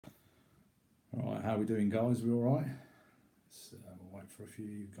All right, how are we doing, guys? We all right? We'll wait for a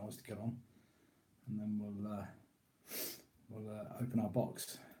few guys to get on, and then we'll open our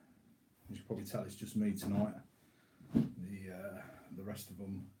box. You should probably tell it's just me tonight. The rest of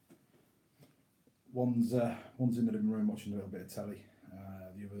them, one's in the living room watching a little bit of telly.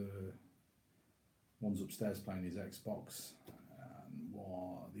 The other one's upstairs playing his Xbox.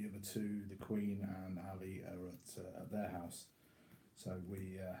 The other two, the Queen and Ali, are at their house. So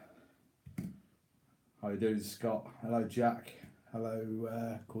how you doing, Scott? Hello, Jack.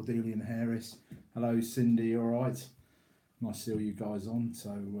 Hello, Cordelia and Harris. Hello, Cindy. All right. Nice to see all you guys on.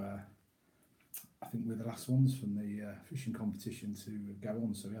 So I think we're the last ones from the fishing competition to go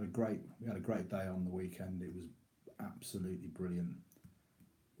on. So we had a great day on the weekend. It was absolutely brilliant.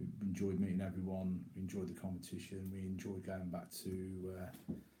 We enjoyed meeting everyone. We enjoyed the competition. We enjoyed going back to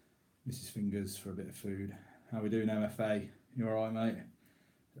Mrs. Fingers for a bit of food. How are we doing, MFA? You all right, mate?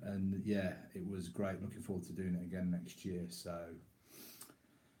 And yeah, it was great. Looking forward to doing it again next year. So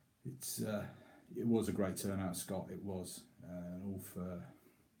it was a great turnout, Scott. It was all for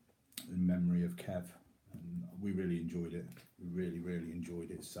in memory of Kev, and we really enjoyed it. We really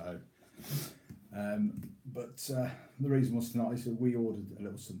enjoyed it. So, but the reason was tonight is that we ordered a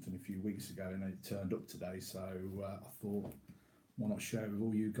little something a few weeks ago, and it turned up today. So I thought, why not share it with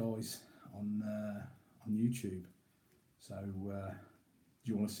all you guys on YouTube? So.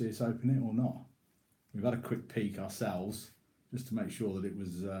 Do you want to see us open it or not? We've had a quick peek ourselves just to make sure that it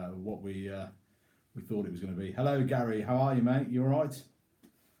was what we thought it was going to be. Hello, Gary. How are you, mate? You all right?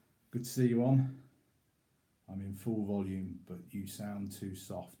 Good to see you on. I'm in full volume, but you sound too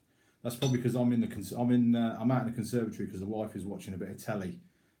soft. That's probably because I'm out in the conservatory because the wife is watching a bit of telly.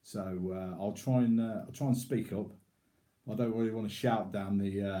 So I'll try and speak up. I don't really want to shout down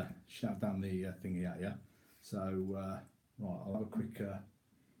the thingy at you. So right, I'll have a quick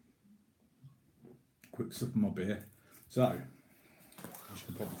sip of my beer. So, as you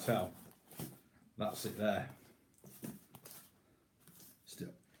can probably tell, that's it there.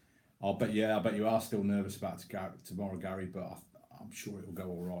 Still, I bet you are still nervous about tomorrow, Gary, but I'm sure it'll go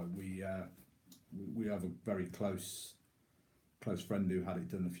all right. We have a very close friend who had it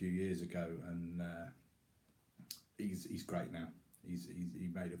done a few years ago, and he's great now. He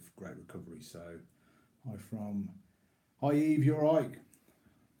made a great recovery. So, hi Eve, you all right?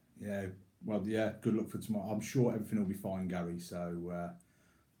 Yeah. Well, yeah, good luck for tomorrow. I'm sure everything will be fine, Gary. So,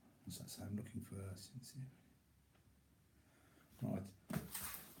 what's that say? I'm looking for sincere.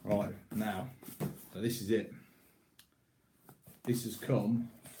 Right, now, so this is it. This has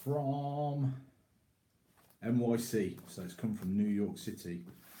come from NYC, so it's come from New York City.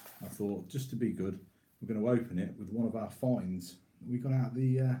 I thought, just to be good, we're going to open it with one of our finds that we got out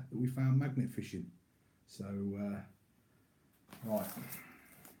that we found magnet fishing. So, right.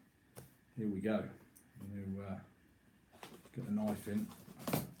 Here we go. Get the knife in.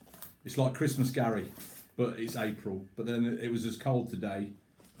 It's like Christmas, Gary, but it's April. But then it was as cold today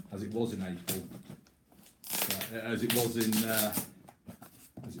as it was in April, as it was in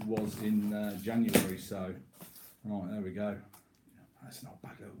January. So, right, there we go. That's not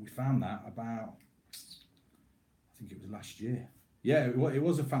bad. We found that about, I think it was last year. Yeah, it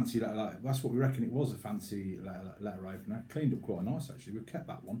was a fancy letter. That's what we reckon. It was a fancy letter opener. Cleaned up quite nice actually. We've kept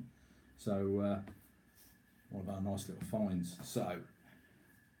that one. So one of our nice little finds. So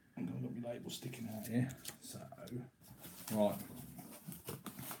I'm going to look at my label sticking out here. So right,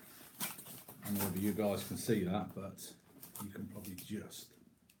 I don't know whether you guys can see that, but you can probably just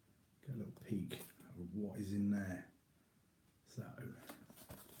get a little peek of what is in there. So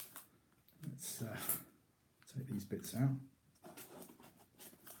let's take these bits out.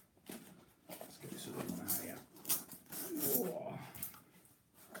 Let's get this other one out here. Whoa.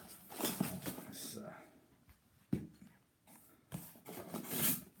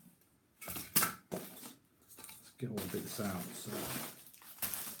 Get all the bits out. So,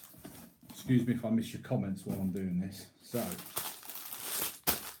 excuse me if I miss your comments while I'm doing this. So,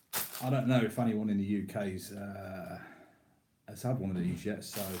 I don't know if anyone in the UK's has had one of these yet.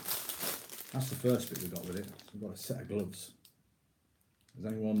 So, that's the first bit we got with it. So we've got a set of gloves. Does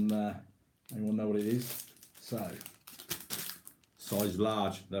anyone know what it is? So, size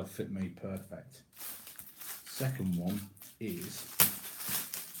large, they'll fit me perfect. Second one is,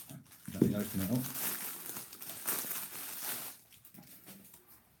 let me open it up.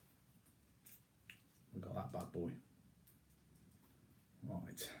 Bad boy.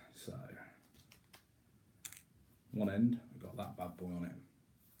 Right, so one end, we've got that bad boy on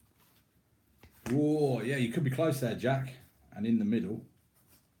it. Whoa, yeah, you could be close there, Jack. And in the middle,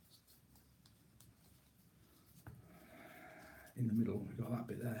 we've got that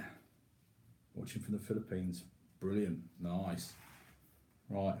bit there. Watching from the Philippines. Brilliant. Nice.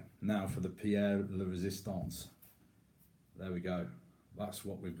 Right, now for the Pierre Le Resistance. There we go. That's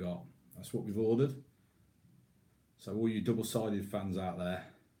what we've got. That's what we've ordered. So all you double-sided fans out there,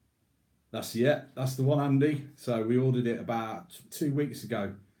 that's the one, Andy. So we ordered it about 2 weeks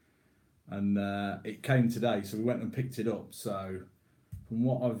ago, and it came today. So we went and picked it up. So from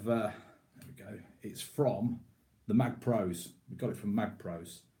what I've, there we go. It's from the Mag Pros. We got it from Mag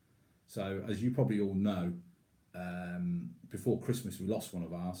Pros. So as you probably all know, before Christmas we lost one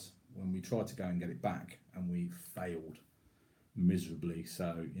of ours when we tried to go and get it back, and we failed miserably.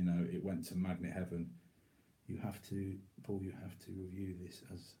 So you know, it went to Magnet Heaven. You have to, Paul, you have to review this,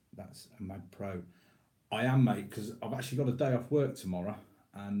 as that's a Mag Pro. I am, mate, because I've actually got a day off work tomorrow,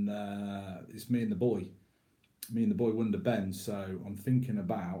 and it's me and the boy Wonder Ben. So I'm thinking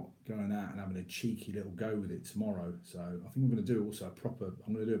about going out and having a cheeky little go with it tomorrow. So I think I'm going to do also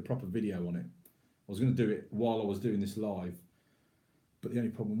I'm going to do a proper video on it. I was going to do it while I was doing this live, but the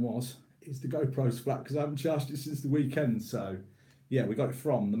only problem is the GoPro's flat because I haven't charged it since the weekend. So yeah, we got it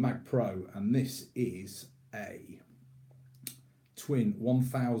from the Mag Pro, and this is a twin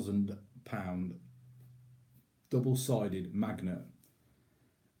 £1,000 double-sided magnet,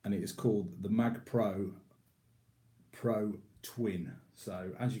 and it is called the Mag Pro Twin.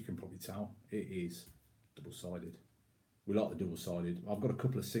 So as you can probably tell, it is double-sided. We like the double-sided. I've got a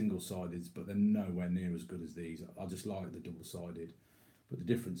couple of single-sideds, but they're nowhere near as good as these. I just like the double-sided. But the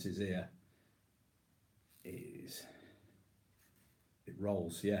difference is here is it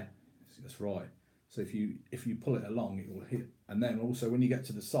rolls. Yeah, that's right. So if you pull it along, it will hit. And then also when you get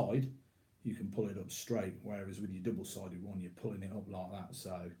to the side, you can pull it up straight. Whereas with your double-sided one, you're pulling it up like that.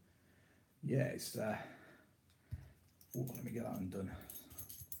 So yeah, it's. Oh, let me get that undone.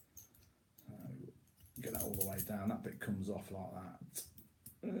 Get that all the way down. That bit comes off like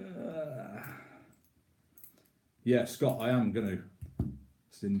that. Yeah, Scott, I am going to.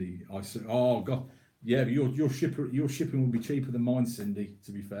 Cindy, oh God, yeah, but your shipping will be cheaper than mine, Cindy.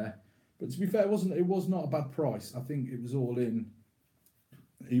 To be fair, but to be fair, it was not a bad price. I think it was all in.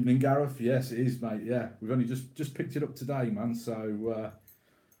 Evening, Gareth. Yes, it is, mate. Yeah, we've only just picked it up today, man. So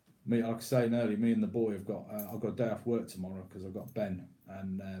me, like I was saying earlier, me and the boy have got I've got a day off work tomorrow because I've got Ben,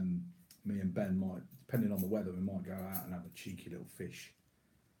 and me and Ben might, depending on the weather, we might go out and have a cheeky little fish.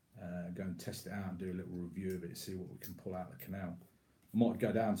 Go and test it out and do a little review of it, see what we can pull out the canal. I might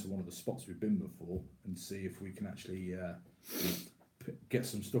go down to one of the spots we've been before and see if we can actually get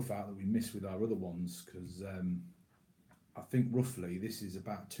some stuff out that we missed with our other ones, because I think roughly this is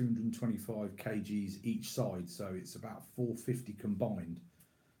about 225 kgs each side, so it's about 450 combined.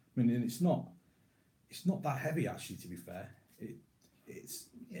 I mean, and it's not that heavy actually, to be fair.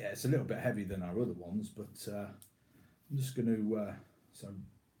 It's a little bit heavier than our other ones, but I'm just going to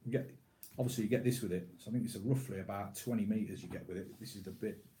obviously you get this with it. So I think it's roughly about 20 meters you get with it. This is the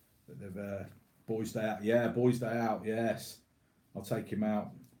bit that they've boys day out. Yeah, boys day out. Yes, I'll take him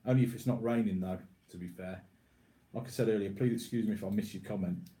out. Only if it's not raining though. To be fair, like I said earlier, please excuse me if I miss your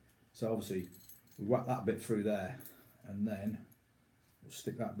comment. So obviously we whack that bit through there, and then we'll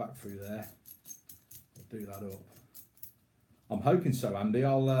stick that back through there. We'll do that up. I'm hoping so, Andy.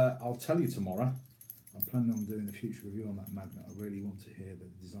 I'll tell you tomorrow. I'm planning on doing a future review on that magnet. I really want to hear that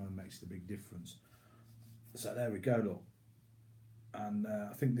the design makes the big difference. So there we go, look. And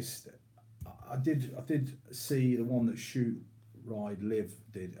I think this, I did see the one that Shoot Ride Live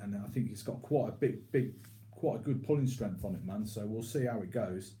did, and I think it's got quite a good pulling strength on it, man. So we'll see how it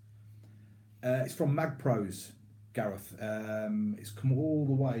goes. It's from Mag Pros, Gareth. It's come all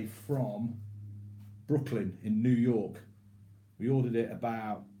the way from Brooklyn in New York. We ordered it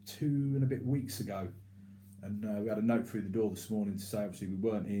about 2 and a bit weeks ago, and we had a note through the door this morning to say obviously we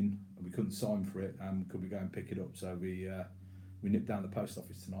weren't in and we couldn't sign for it, and could we go and pick it up. So we nipped down the post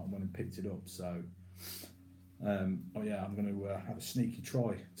office tonight and went and picked it up. So oh yeah, I'm going to have a sneaky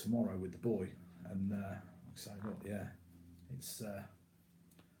try tomorrow with the boy, and like I say, look, yeah, it's so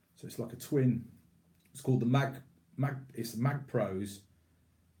it's like a twin. It's called the it's the Mag Pros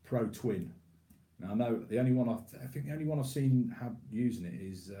Pro Twin. Now I know the only one I think the only one I've seen using it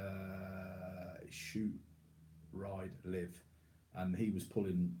is Shoot Ride Live, and he was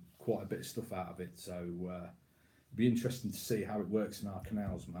pulling quite a bit of stuff out of it. So it'd be interesting to see how it works in our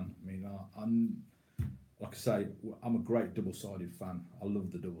canals, man. I mean, I'm like I say, I'm a great double-sided fan. I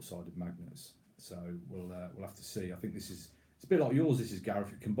love the double-sided magnets. So we'll have to see. I think it's a bit like yours. This is,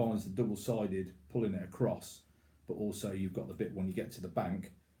 Gareth. It combines the double-sided pulling it across, but also you've got the bit when you get to the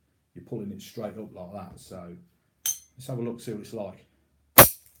bank, you're pulling it straight up like that. So let's have a look, see what it's like.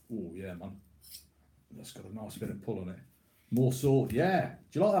 Oh yeah, man, that's got a nice bit of pull on it. More sort, yeah.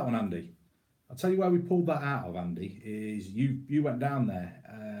 Do you like that one, Andy? I'll tell you where we pulled that out of, Andy. Is you went down there.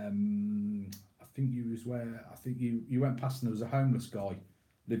 I think you went past and there was a homeless guy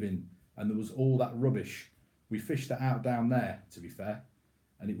living, and there was all that rubbish. We fished that out down there, to be fair,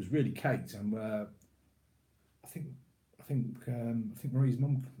 and it was really caked. And I think Marie's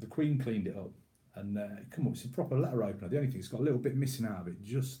mum, the Queen, cleaned it up, and it come up. It's a proper letter opener. The only thing, it's got a little bit missing out of it,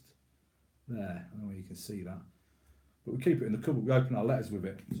 just there. I don't know if you can see that, but we keep it in the cupboard. We open our letters with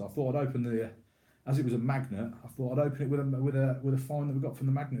it. So I thought I'd open the, as it was a magnet, I thought I'd open it with a find that we got from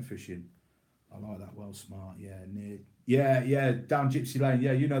the magnet fishing. I like that. Well smart, yeah, down Gypsy Lane,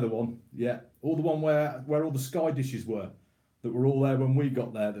 yeah, you know the one, yeah, all the one where all the sky dishes were, that were all there when we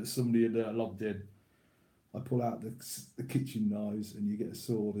got there, that somebody had lobbed in. I pull out the kitchen knives and you get a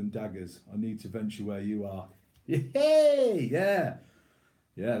sword and daggers. I need to venture where you are. Yay! Yeah.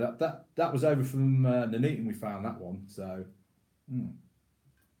 That was over from Nuneaton. We found that one. So,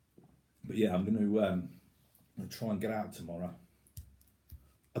 but yeah, I'm going to try and get out tomorrow.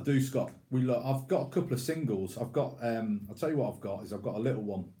 I do, Scott. I've got a couple of singles. I've got. I'll tell you what I've got is I've got a little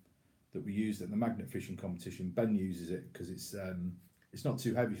one that we used at the magnet fishing competition. Ben uses it because it's not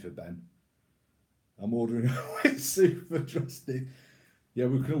too heavy for Ben. I'm ordering a wetsuit for Trusty. Yeah,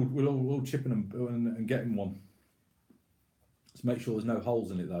 we'll all chip in and get him one. Let's make sure there's no holes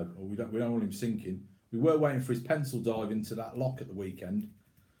in it though, or we don't want him sinking. We were waiting for his pencil dive into that lock at the weekend.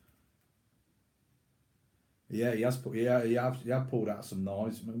 Yeah, he has pulled out some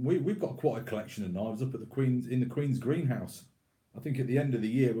knives. I mean, we've got quite a collection of knives up at the Queen's greenhouse. I think at the end of the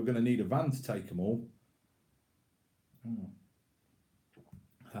year we're going to need a van to take them all.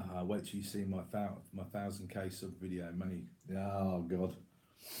 Wait till you see my 1,000k sub video. Oh God,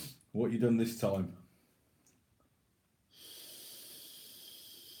 what you done this time?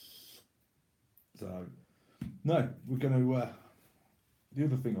 So, no, we're going to. The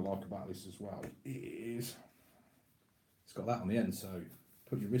other thing I like about this as well is it's got that on the end. So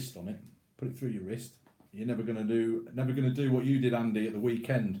put your wrist on it, put it through your wrist. You're never going to do what you did, Andy, at the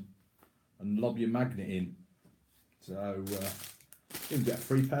weekend and lob your magnet in. So. You can get a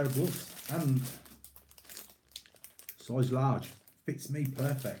free pair of gloves and size large. Fits me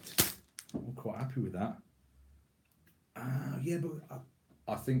perfect. I'm quite happy with that. Yeah, but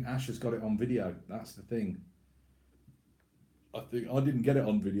I think Ash has got it on video. That's the thing. I think I didn't get it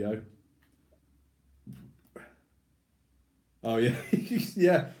on video. Oh yeah,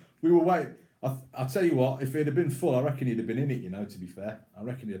 yeah. We were waiting. I'll tell you what, if it had been full, I reckon he'd have been in it, to be fair. I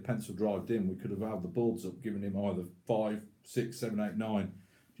reckon he'd have pencil drived in. We could have held the boards up, given him either 5, 6, 7, 8, 9.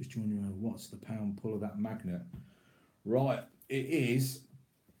 Just wondering what's the pound pull of that magnet. Right, it is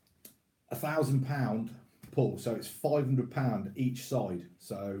 £1,000 pull, so it's £500 each side.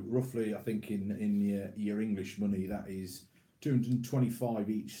 So roughly, I think in your English money, that is 225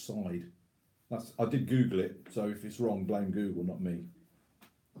 each side. I did Google it, so if it's wrong, blame Google, not me.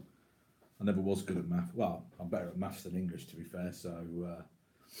 I never was good at math. Well, I'm better at maths than English, to be fair. So,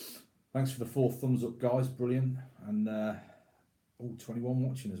 thanks for the 4 thumbs up, guys. Brilliant. And 21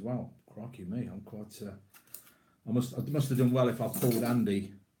 watching as well. Crikey me, I'm quite. I must have done well if I pulled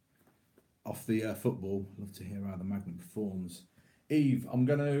Andy off the football. Love to hear how the magnet performs. Eve, I'm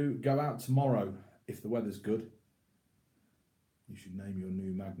going to go out tomorrow if the weather's good. You should name your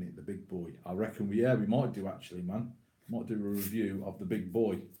new magnet the Big Boy. I reckon we might do actually, man. Might do a review of the Big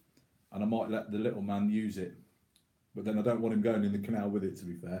Boy. And I might let the little man use it. But then I don't want him going in the canal with it, to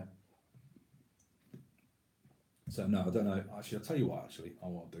be fair. So, no, I don't know. Actually, I'll tell you what,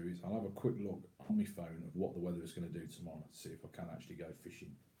 what I'll do is I'll have a quick look on my phone of what the weather is going to do tomorrow to see if I can actually go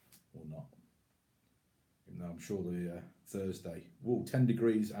fishing or not. Even though I'm sure the Thursday, 10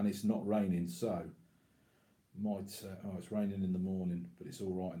 degrees and it's not raining, so it's raining in the morning, but it's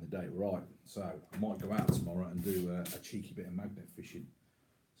all right in the day. Right, so I might go out tomorrow and do a cheeky bit of magnet fishing.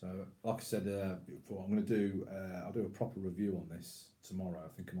 So, like I said before, I'm going to do. I'll do a proper review on this tomorrow. I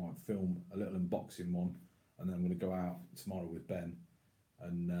think I might film a little unboxing one, and then I'm going to go out tomorrow with Ben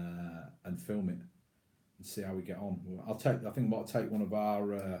and film it and see how we get on. I think I might take one of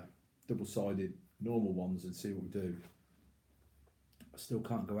our double-sided normal ones and see what we do. I still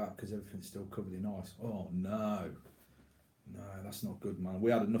can't go out because everything's still covered in ice. Oh no. No, that's not good, man.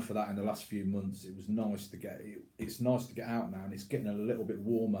 We had enough of that in the last few months. It was nice to get. It's nice to get out now, and it's getting a little bit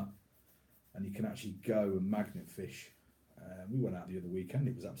warmer, and you can actually go and magnet fish. We went out the other weekend.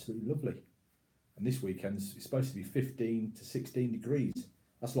 It was absolutely lovely. And this weekend it's supposed to be 15 to 16 degrees.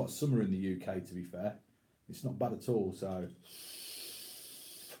 That's like summer in the UK, to be fair. It's not bad at all. So,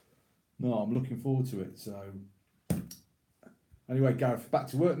 no, I'm looking forward to it. So, anyway, Gareth, back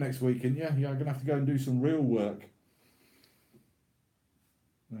to work next weekend. Yeah, you're gonna have to go and do some real work.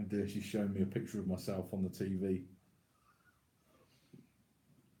 Oh dear, she's showing me a picture of myself on the TV.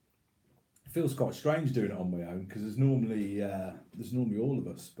 It feels quite strange doing it on my own because there's normally all of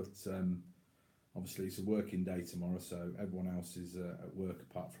us, but obviously it's a working day tomorrow, so everyone else is at work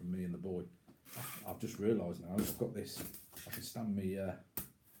apart from me and the boy. I've just realised now I've got this. I can stand me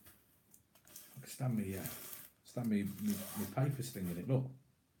paper sting in it. Look.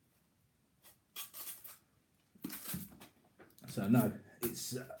 So no,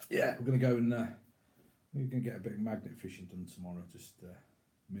 it's yeah. We're gonna go and we're gonna get a bit of magnet fishing done tomorrow. Just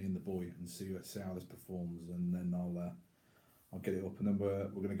me and the boy, and see how this performs, and then I'll get it up, and then we're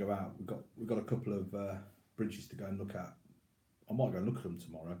gonna go out. We've got a couple of bridges to go and look at. I might go and look at them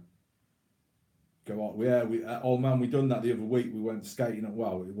tomorrow. Go out. Yeah, oh man, we done that the other week. We went skating.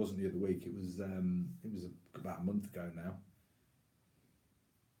 Well, it wasn't the other week. It was about a month ago now.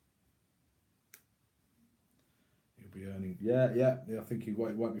 He'll be earning. Yeah. I think he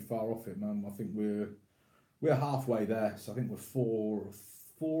won't be far off it, man. I think we're halfway there. So I think we're four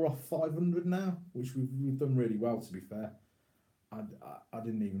off 500 now, which we've done really well, to be fair. I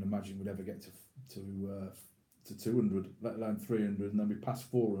didn't even imagine we'd ever get to 200, let alone 300, and then we passed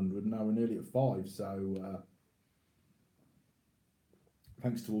 400, and now we're nearly at 5. So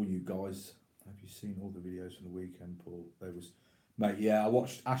thanks to all you guys. Have you seen all the videos from the weekend, Paul? There was, mate. Yeah, I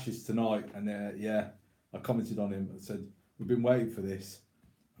watched Ashes tonight, and yeah, I commented on him and said we've been waiting for this.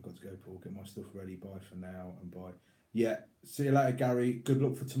 I've got to go, Paul. Get my stuff ready. Bye for now, and bye. Yeah, see you later, Gary. Good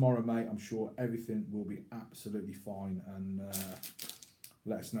luck for tomorrow, mate. I'm sure everything will be absolutely fine, and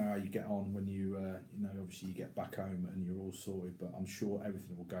let us know how you get on when you obviously you get back home and you're all sorted. But I'm sure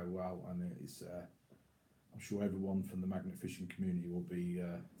everything will go well, and it's I'm sure everyone from the magnet fishing community will be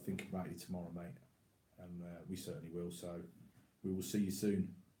thinking about you tomorrow, mate, and we certainly will. So we will see you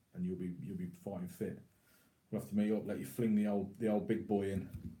soon, and you'll be fighting fit. We'll have to meet up, let you fling the old big boy in.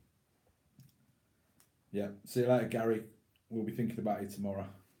 Yeah, see you later, Gary. We'll be thinking about you tomorrow.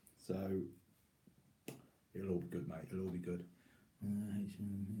 So it'll all be good, mate. It'll all be good.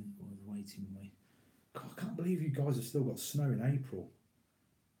 Waiting way. God, I can't believe you guys have still got snow in April.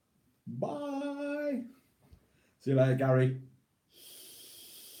 Bye. See you later, Gary.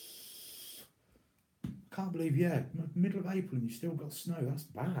 Can't believe, yeah, middle of April and you still got snow. That's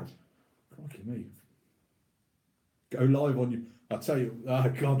bad. Crikey me. Go live on you. I'll tell you. Oh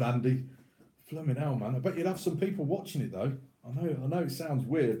God, Andy. Flumming hell, man. I bet you'd have some people watching it though. I know it sounds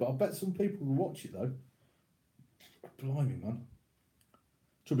weird, but I bet some people will watch it though. Blimey, man.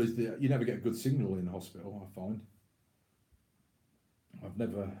 Trouble is, you never get a good signal in the hospital, I find. I've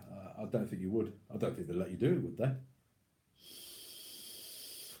never, I don't think you would. I don't think they'd let you do it, would they? They're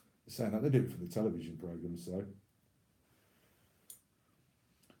saying that they do it for the television programmes, so.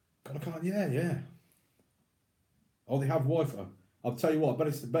 God, I can't, yeah. Oh, they have Wi-Fi. I'll tell you what, I bet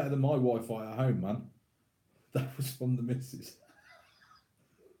it's better than my Wi-Fi at home, man. That was from the missus.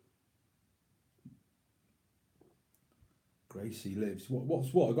 Gracie lives.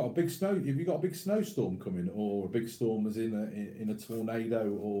 What's what? I got a big snow. Have you got a big snowstorm coming, or a big storm as in a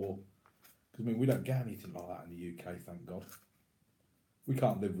tornado, or? Because I mean, we don't get anything like that in the UK, thank God. We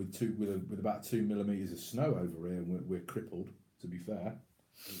can't live with about 2 millimeters of snow over here, and we're crippled. To be fair.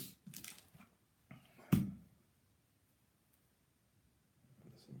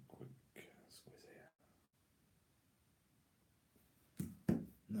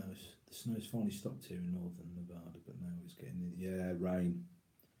 No, the snow's finally stopped here in northern Nevada, but now it's getting rain.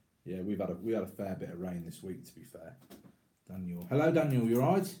 Yeah, we had a fair bit of rain this week, to be fair. Daniel, hello Daniel, you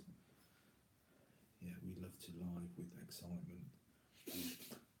alright? Yeah, we love to live with excitement.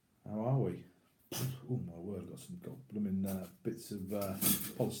 How are we? Oh my word, got blooming bits of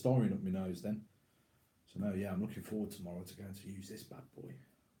polystyrene up my nose then. So no, yeah, I'm looking forward tomorrow to going to use this bad boy.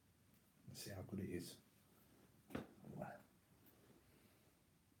 Let's see how good it is.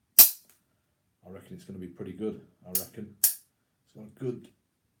 I reckon it's going to be pretty good. I reckon it's got a good.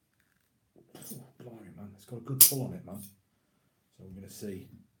 Oh, blimey, man! It's got a good pull on it, man. So we're going to see.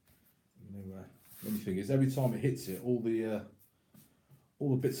 The only thing is, every time it hits it, all the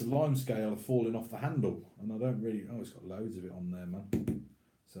bits of limescale are falling off the handle, and I don't really. Oh, it's got loads of it on there, man.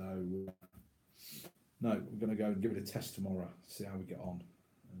 So no, we're going to go and give it a test tomorrow. See how we get on.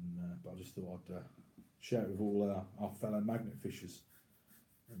 And but I just thought I'd share it with all our fellow magnet fishers,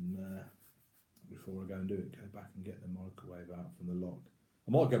 and. Before I go and do it, go back and get the microwave out from the lock. I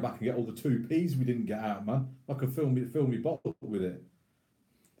might go back and get all the 2Ps we didn't get out, man. I can fill me bottle with it.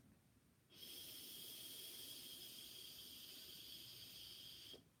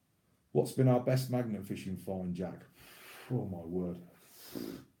 What's been our best magnet fishing find, Jack? Oh my word.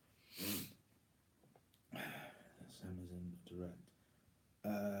 That's Amazon Direct.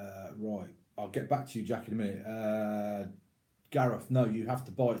 Right, I'll get back to you, Jack, in a minute. Gareth, no, you have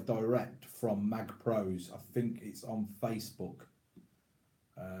to buy it direct from Mag Pros. I think it's on Facebook,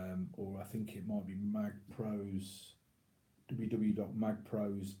 or I think it might be Mag Pros,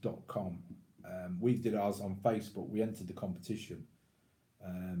 www.magpros.com. We did ours on Facebook. We entered the competition,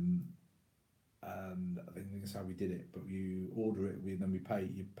 and I think that's how we did it. But you order it, then we pay.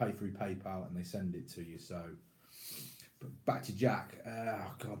 You pay through PayPal, and they send it to you. So, but back to Jack.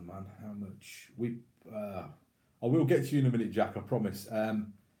 Oh God, man, how much we? I will get to you in a minute, Jack. I promise.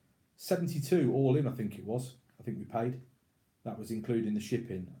 72 all in, I think it was. I think we paid. That was including the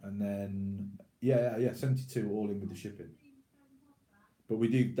shipping, and then 72 all in with the shipping. But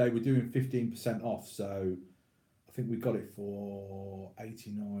they were doing 15% off, so I think we got it for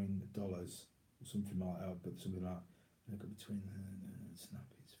 $89 or something like that. But something like that. Got between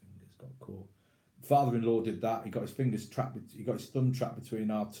snap his fingers, got caught. Father-in-law did that. He got his fingers trapped. He got his thumb trapped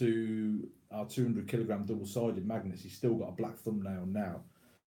between our 200 kilogram double-sided magnets. He's still got a black thumbnail now.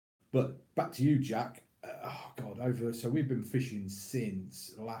 But back to you, Jack. Oh God, so we've been fishing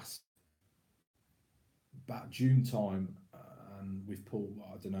since about June time, and we've pulled,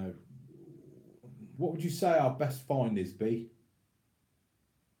 I don't know, what would you say our best find is, B?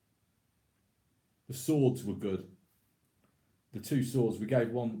 The swords were good. The two swords, we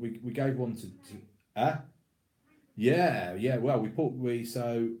gave one to yeah. Well, we pulled a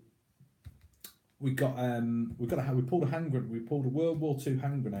World War II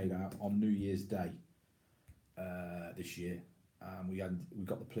hand grenade out on New Year's Day this year. We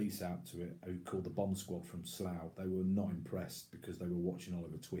got the police out to it, who called the bomb squad from Slough. They were not impressed because they were watching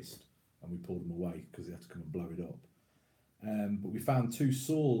Oliver Twist, and we pulled them away because they had to come and blow it up. But we found two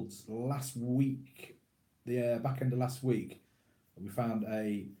swords last week, the back end of last week. We found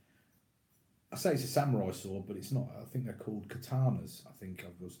I say it's a samurai sword, but it's not. I think they're called katanas. I think I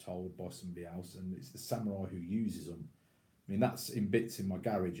was told by somebody else, and it's the samurai who uses them. I mean, that's in bits in my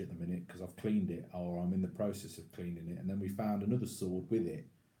garage at the minute because I've cleaned it, or I'm in the process of cleaning it. And then we found another sword with it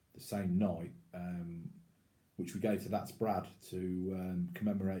the same night, which we gave to That's Brad to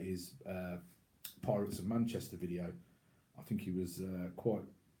commemorate his Pirates of Manchester video. I think he was quite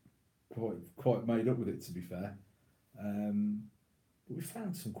made up with it, to be fair. But we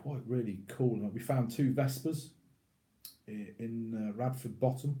found some quite really cool. We found two Vespers in Radford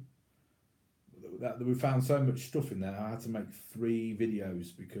Bottom. We found so much stuff in there. I had to make 3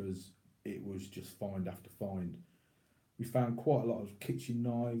 videos because it was just find after find. We found quite a lot of kitchen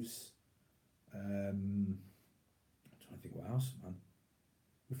knives. I'm trying to think what else, man.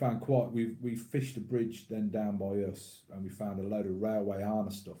 We found we fished a bridge then down by us, and we found a load of railway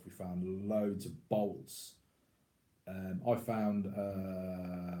harness stuff. We found loads of bolts. I found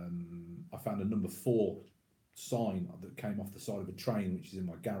a number 4 sign that came off the side of a train, which is in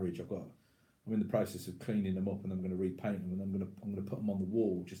my garage. I'm in the process of cleaning them up, and I'm going to repaint them, and I'm going to put them on the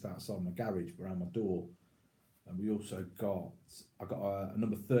wall just outside my garage around my door. And we also I got a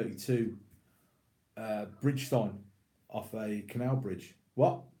number 32 bridge sign off a canal bridge.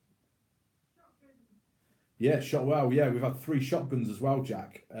 What? Yeah, well, yeah, we've had 3 shotguns as well,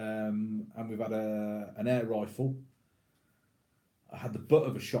 Jack, and we've had an air rifle. I had the butt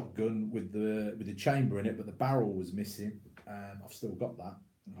of a shotgun with the chamber in it, but the barrel was missing. I've still got that.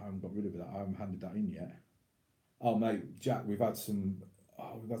 I haven't got rid of it. I haven't handed that in yet. Oh mate, Jack, we've had some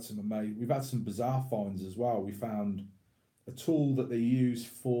bizarre finds as well. We found a tool that they use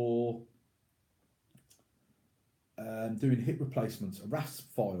for doing hip replacements, a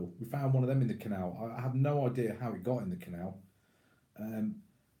rasp file. We found one of them in the canal. I have no idea how it got in the canal.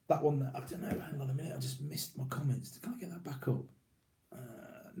 That one, I don't know. Hang on a minute, I just missed my comments. Can I get that back up?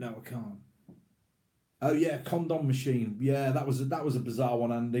 No, I can't. Oh yeah, condom machine. Yeah, that was a bizarre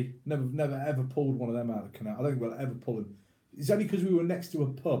one, Andy. Never ever pulled one of them out of the canal. I don't think we'll ever pull them. It's only because we were next to a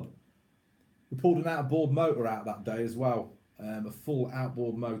pub. We pulled an outboard motor out that day as well. A full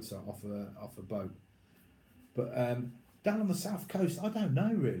outboard motor off a boat. But down on the south coast, I don't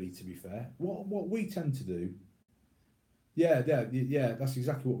know really. To be fair, what we tend to do. Yeah, that's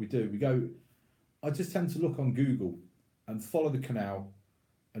exactly what we do. We go. I just tend to look on Google and follow the canal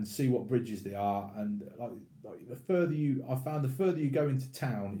and see what bridges they are, and like the further you go into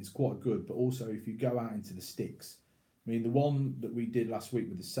town, it's quite good. But also, if you go out into the sticks, I mean, the one that we did last week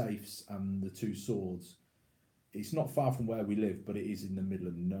with the safes and the 2 swords, it's not far from where we live, but it is in the middle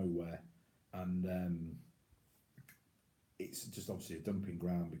of nowhere, and it's just obviously a dumping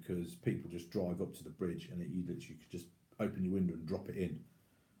ground because people just drive up to the bridge, and you literally could just open your window and drop it in.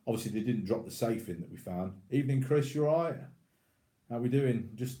 Obviously, they didn't drop the safe in that we found. Evening, Chris, you all right? How we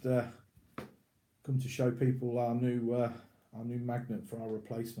doing? Just come to show people our new our new magnet for our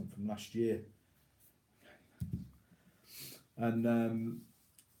replacement from last year. And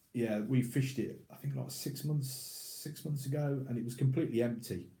yeah, we fished it, I think like 6 months ago, and it was completely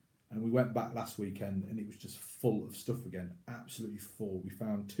empty. And we went back last weekend and it was just full of stuff again, absolutely full. We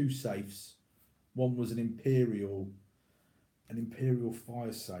found 2 safes. One was an Imperial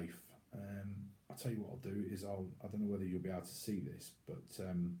fire safe. I'll tell you what I'll do is I don't know whether you'll be able to see this, but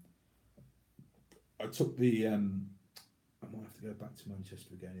I took the I might have to go back to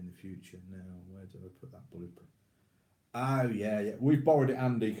Manchester again in the future now. Where do I put that blueprint? Oh yeah. We've borrowed it,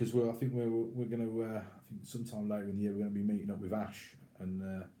 Andy, because I think we're going to. I think sometime later in the year we're going to be meeting up with Ash and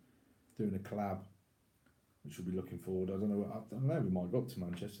doing a collab, which we'll be looking forward. I don't know. We might go up to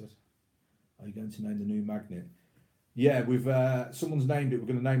Manchester. Are you going to name the new magnet? Yeah, we've someone's named it. We're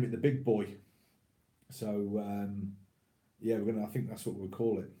going to name it the Big Boy. So yeah, we're going to. I think that's what we'll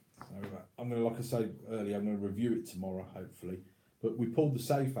call it. So I'm going to, like I said earlier, I'm going to review it tomorrow, hopefully. But we pulled the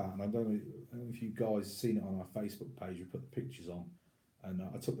safe out, and I don't know if you guys seen it on our Facebook page. We put the pictures on, and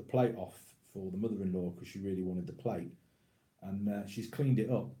I took the plate off for the mother-in-law because she really wanted the plate, and she's cleaned it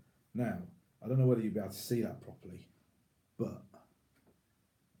up. Now, I don't know whether you'll be able to see that properly, but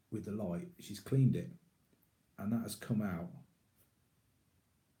with the light, she's cleaned it, and that has come out.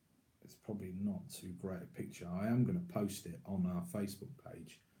 It's probably not too great a picture. I am going to post it on our Facebook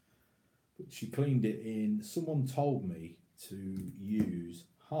page. But she cleaned it in. Someone told me to use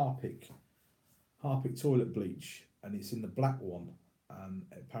Harpic toilet bleach, and it's in the black one. And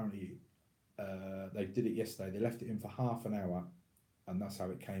apparently, they did it yesterday. They left it in for half an hour, and that's how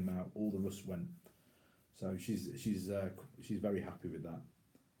it came out. All the rust went. So she's very happy with that.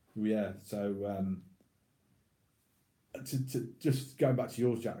 Yeah. So to just going back to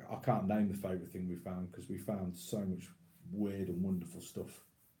yours, Jack, I can't name the favourite thing we found because we found so much weird and wonderful stuff.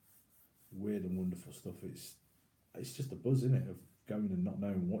 It's just a buzz, isn't it, of going and not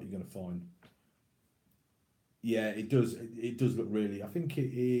knowing what you're going to find. Yeah, it does. It does look really. I think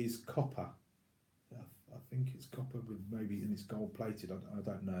it is copper. I think it's copper with maybe, and it's gold plated. I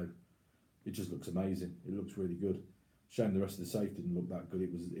don't know. It just looks amazing. It looks really good. Shame the rest of the safe didn't look that good.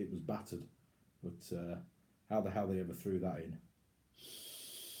 It was battered, but how the hell they ever threw that in?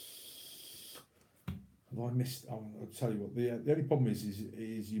 Have I missed? I'll tell you what. The only problem is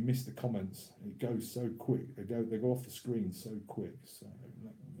you miss the comments. It goes so quick. They go off the screen so quick. So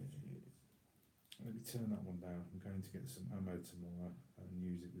let me turn that one down. I'm going to get some ammo tomorrow and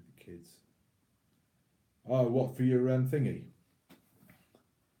use it with the kids. Oh, what for your thingy?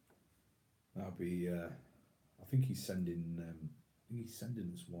 That'll be. I think he's sending. He's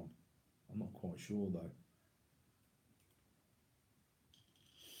sending us one. I'm not quite sure though.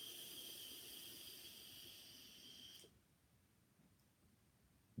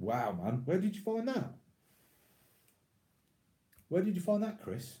 Wow, man. Where did you find that? Where did you find that,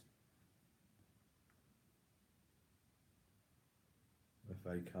 Chris? If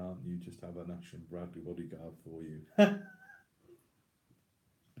they can't, you just have an Action Bradley bodyguard for you.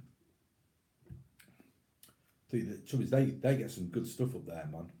 The trouble is they get some good stuff up there,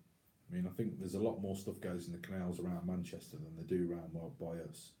 man. I mean, I think there's a lot more stuff goes in the canals around Manchester than they do around by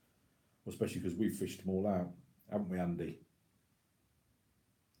us. Well, especially because we've fished them all out, haven't we, Andy?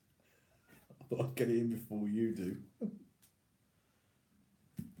 I thought I'd get it in before you do.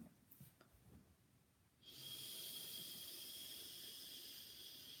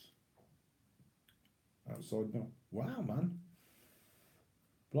 Outside now. Wow, man.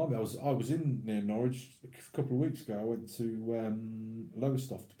 Blimey, I was in near Norwich a couple of weeks ago. I went to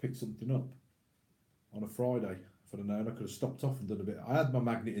Lowestoft to pick something up on a Friday. If I'd have known, I could have stopped off and done a bit. I had my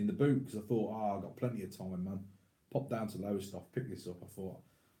magnet in the boot because I thought, I've got plenty of time, man. Popped down to Lowestoft, picked this up. I thought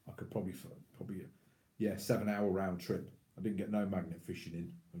I could probably 7-hour round trip. I didn't get no magnet fishing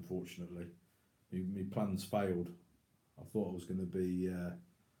in, unfortunately. My plans failed. I thought I was going to be, I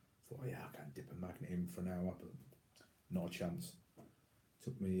can't dip a magnet in for an hour, but not a chance.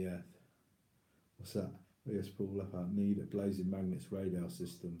 Took me, what's that? Yes, Paul left out, need a blazing magnets radar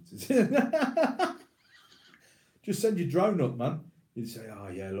system. Just send your drone up, man. You'd say, oh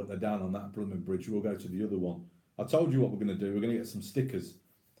yeah, look, they're down on that blooming bridge. We'll go to the other one. I told you what we're going to do. We're going to get some stickers.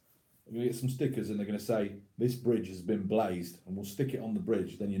 We're going to get some stickers and they're going to say, this bridge has been blazed, and we'll stick it on the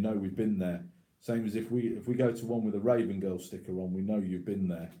bridge. Then you know we've been there. Same as if we go to one with a Raven Girl sticker on, we know you've been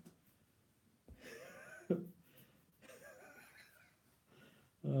there.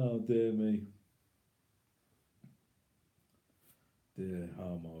 Oh dear me. Dear,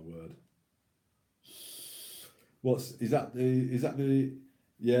 oh my word. Is that the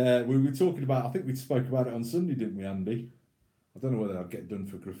yeah, we were talking about, I think we spoke about it on Sunday, didn't we, Andy? I don't know whether I'd get done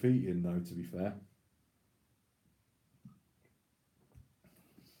for graffitiing though, to be fair.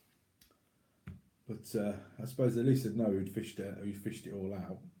 But I suppose at least they'd know who'd fished it all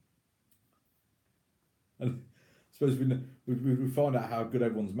out. And I suppose we'd find out how good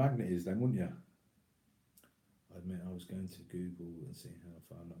everyone's magnet is then, wouldn't you? I admit I was going to Google and see how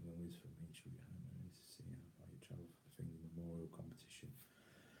far Nottingham is from each of your homeowners to see how far you travel for the Finger Memorial competition.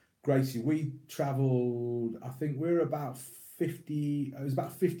 Gracie, we travelled, I think we were about 50, it was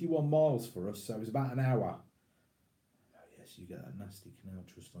about 51 miles for us, so it was about an hour. Oh yes, you get that nasty canal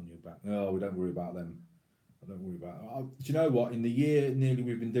trust on your back. No, we don't worry about them. I don't worry about it. Do you know what? In the year nearly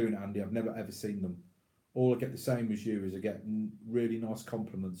we've been doing it, Andy, I've never ever seen them. All I get the same as you is I get really nice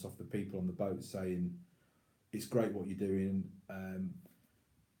compliments off the people on the boat saying it's great what you're doing.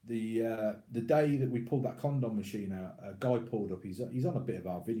 The day that we pulled that condom machine out, a guy pulled up. He's on a bit of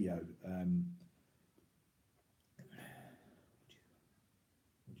our video. What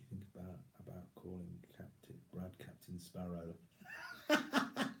do you think about calling Captain Sparrow?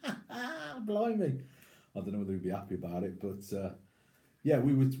 Blimey! I don't know whether he'd be happy about it, but yeah,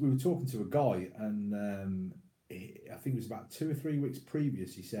 we were talking to a guy, and I think it was about 2 or 3 weeks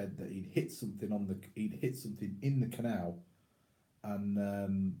previous. He said that he'd hit something in the canal,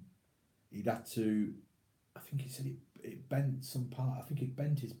 and he'd had to. I think he said it bent some part. I think it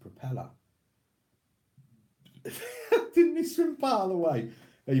bent his propeller. Didn't he swim part of the way?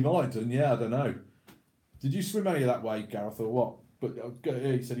 He might have done. Yeah, I don't know. Did you swim any of that way, Gareth, or what? But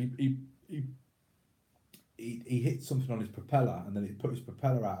he said he hit something on his propeller, and then it put his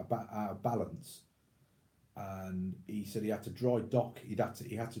propeller out of balance. And he said he had to dry dock. He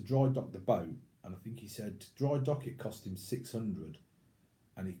had to dry dock the boat, and I think he said to dry dock it cost him £600,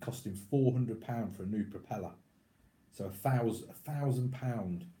 and it cost him £400 for a new propeller. So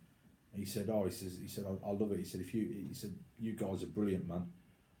 £1,000. He said, "Oh, he said, I love it." He said, "You guys are brilliant, man."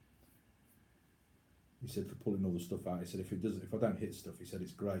 He said, "For pulling all the stuff out." He said, if I don't hit stuff," he said,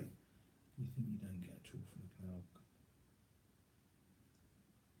 "it's great." You think you don't get trouble from the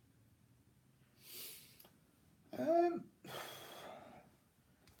canal?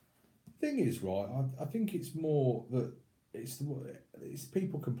 Thing is, right, I think it's more that it's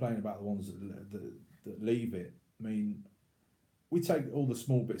people complaining about the ones that leave it. I mean, we take all the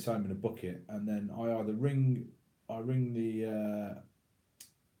small bits home in a bucket, and then I ring the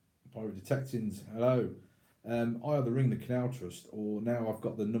pirate detectives. Hello. I either ring the Canal Trust, or now I've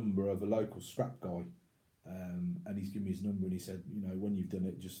got the number of a local scrap guy, and he's given me his number, and he said, when you've done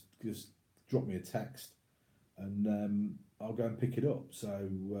it, just drop me a text, and I'll go and pick it up. So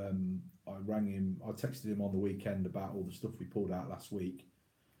I rang him. I texted him on the weekend about all the stuff we pulled out last week,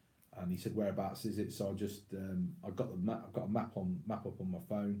 and he said, "Whereabouts is it?" So I just I've got a map up on my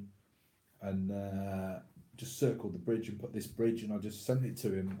phone, and just circled the bridge and put this bridge, and I just sent it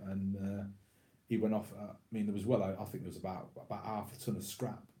to him, and he went off. I mean, there was I think there was about half a ton of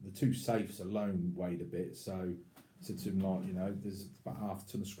scrap. The two safes alone weighed a bit, so I said to him, there's about half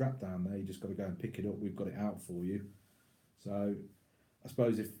a ton of scrap down there. You just got to go and pick it up. We've got it out for you. So I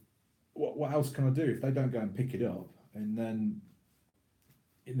suppose what else can I do if they don't go and pick it up? And then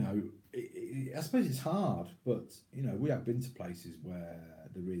I suppose it's hard, but we have been to places where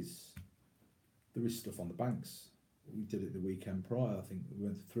there is stuff on the banks. We did it the weekend prior. I think we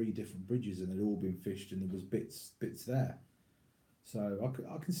went to 3 different bridges, and they'd all been fished, and there was bits there. So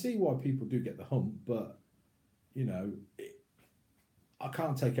I can see why people do get the hump, but I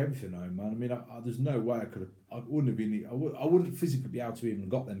can't take everything home, man. I mean, there's no way I wouldn't physically be able to even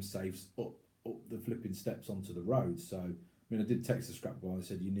got them safes up the flipping steps onto the road. So I mean, I did text the scrap guy. I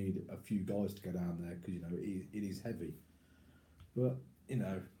said you need a few guys to go down there because it is heavy. But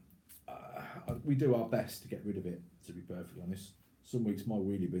we do our best to get rid of it. To be perfectly honest, some weeks my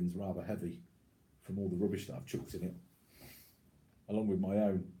wheelie bin's rather heavy from all the rubbish that I've chucked in it, along with my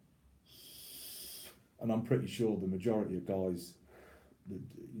own. And I'm pretty sure the majority of guys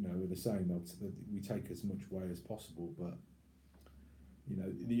are the same. That we take as much away as possible, but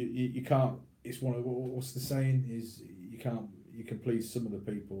you can't. It's one of what's the saying is you can please some of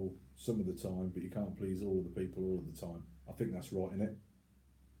the people some of the time, but you can't please all of the people all of the time. I think that's right, innit?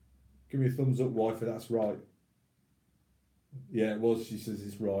 Give me a thumbs up, wifey. That's right. Yeah, it was. She says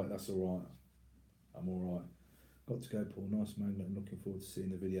it's right. That's all right. I'm all right. Got to go, Paul. Nice magnet. I'm looking forward to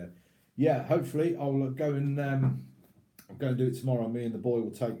seeing the video. Yeah, hopefully I'll go and I'll go and do it tomorrow. Me and the boy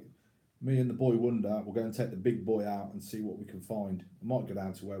Wonder. We'll go and take the big boy out and see what we can find. I might go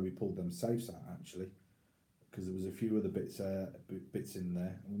down to where we pulled them safes out actually, because there was a few other bits in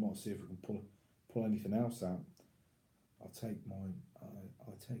there, and we might see if we can pull anything else out. I'll take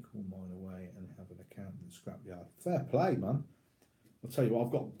all mine away and have an account in the scrapyard. Fair play, man. I'll tell you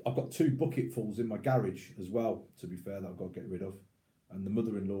what, I've got 2 bucketfuls in my garage as well, to be fair, that I've got to get rid of. and the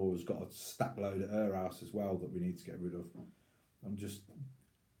mother-in-law has got a stack load at her house as well that we need to get rid of. I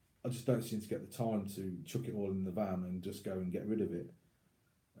just don't seem to get the time to chuck it all in the van and just go and get rid of it.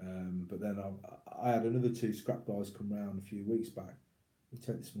 But then I had another 2 scrap guys come round a few weeks back. We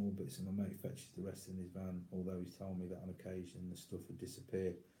take the small bits and my mate fetches the rest in his van, although he's told me that on occasion the stuff had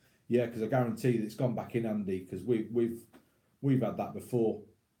disappeared. Yeah, because I guarantee that it's gone back in, Andy, because we've had that before.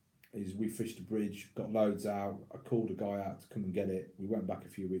 Is we fished a bridge, got loads out, I called a guy out to come and get it. We went back a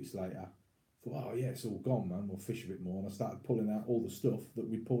few weeks later, thought, oh yeah, it's all gone, man, we'll fish a bit more. And I started pulling out all the stuff that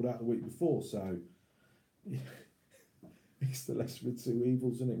we pulled out the week before. So it's the lesser of 2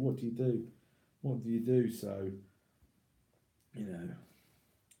 evils, isn't it? What do you do? What do you do? So, you know,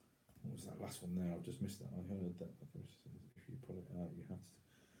 what was that last one there? I've just missed that. I heard that if you pull it out, you have to.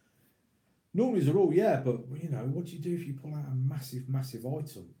 Normally they're all, yeah, but you know, what do you do if you pull out a massive, massive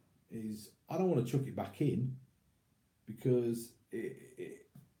item? Is I don't want to chuck it back in because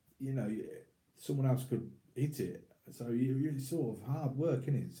you know, someone else could hit it. So it's sort of hard work,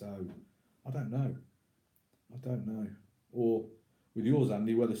 isn't it? So I don't know. Or with yours,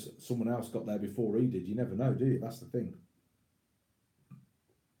 Andy, whether someone else got there before he did, you never know, do you? That's the thing.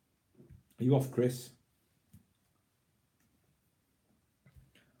 Are you off, Chris?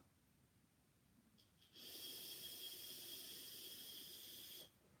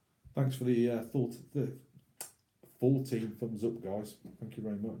 Thanks for the 14 thumbs up, guys. Thank you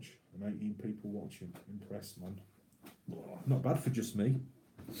very much. And 18 people watching. Impressed, man. Not bad for just me.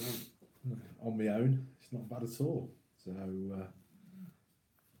 On my own, it's not bad at all. So,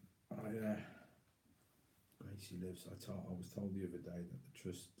 Gracie lives. I was told the other day that the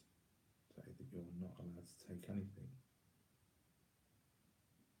trust say that you're not allowed to take anything.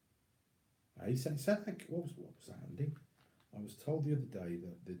 He said, what was that, Andy? I was told the other day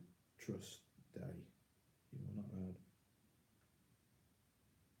that the trust day you were not allowed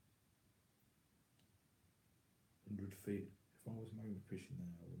 100 feet. If I was magnet fishing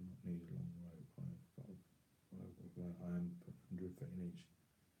there, I would not need a long rope. I am 100 feet in each.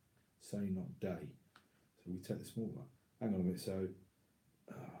 Say not day. So we take the small one. Hang on a minute. So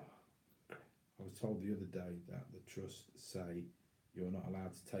I was told the other day that the trust say you're not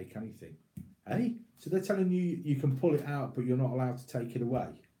allowed to take anything. Hey? So they're telling you you can pull it out, but you're not allowed to take it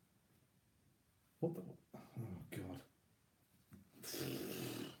away? What the? Oh, God.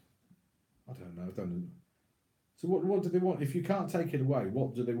 I don't know. So what do they want? If you can't take it away,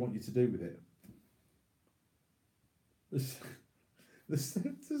 what do they want you to do with it?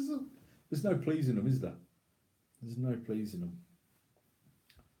 There's no pleasing them, is there? There's no pleasing them.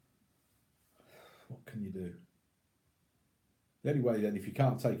 What can you do? The only way then, if you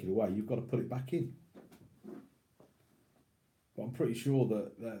can't take it away, you've got to put it back in. But I'm pretty sure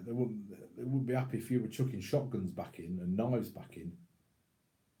that they wouldn't be happy if you were chucking shotguns back in and knives back in.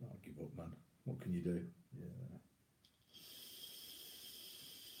 I'll give up, man. What can you do? Yeah.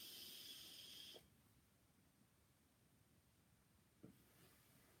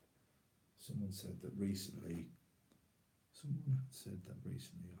 Someone said that recently. I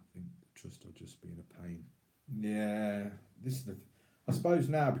think the trust are just being a pain. Yeah, this is I suppose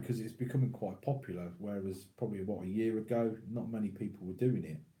now because it's becoming quite popular, whereas probably about a year ago, not many people were doing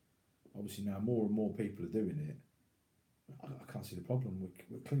it. Obviously now more and more people are doing it. I can't see the problem.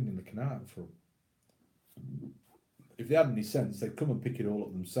 We're cleaning the canal out for them. If they had any sense, they'd come and pick it all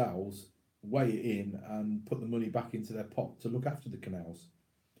up themselves, weigh it in, and put the money back into their pot to look after the canals.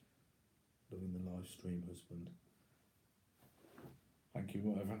 Loving the live stream, husband. Thank you,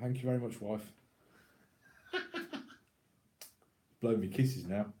 whatever. Thank you very much, wife. Blow me kisses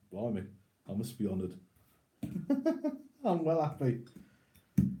now. Blimey. I must be honoured. I'm well happy.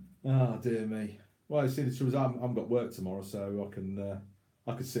 Oh, dear me. Well, see, the truth is, I haven't got work tomorrow, so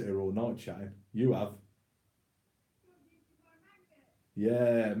I could sit here all night chatting. You have?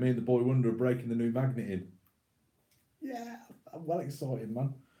 Yeah, me and the boy Wonder are breaking the new magnet in. Yeah, I'm well excited,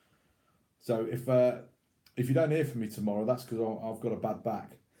 man. So if you don't hear from me tomorrow, that's because I've got a bad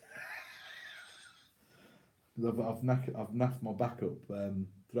back. I've naffed my back up throwing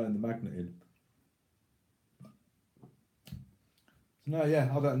the magnet in. No, yeah,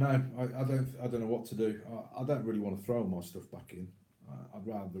 I don't know. I don't know what to do. I don't really want to throw my stuff back in. I'd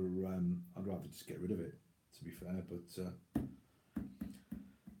rather just get rid of it, to be fair. But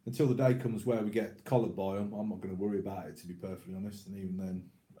until the day comes where we get collared by them, I'm not going to worry about it, to be perfectly honest. And even then,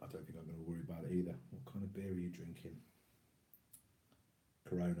 I don't think I'm going to worry about it either. What kind of beer are you drinking?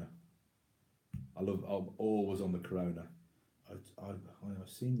 Corona. I'm always on the Corona. I've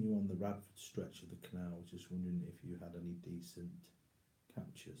seen you on the Radford stretch of the canal. Just wondering if you had any decent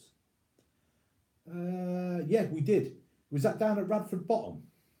captures. Yeah, we did. Was that down at Radford Bottom?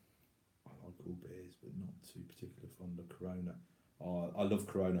 I like all beers, but not too particular fond of Corona. I love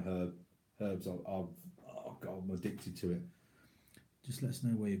Corona herbs. Oh God, I'm addicted to it. Just let us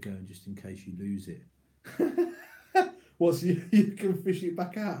know where you're going, just in case you lose it. What's you can fish it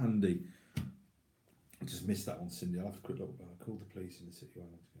back out, Andy? I just missed that one, Cindy. I'll have a quick look. I called the police in the city to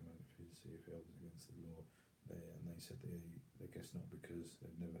see if it was against the law. And they said they guess not because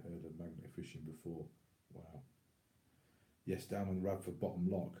they've never heard of magnet fishing before. Wow. Yes, down on the Radford Bottom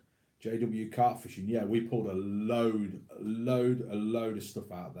Lock. JW carp fishing. Yeah, we pulled a load of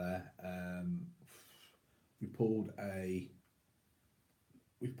stuff out there. We pulled a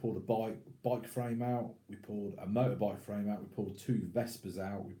bike frame out. We pulled a motorbike frame out. We pulled 2 Vespers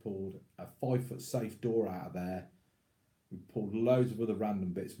out. We pulled a 5-foot safe door out of there. We pulled loads of other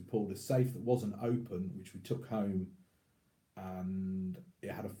random bits. We pulled a safe that wasn't open, which we took home, and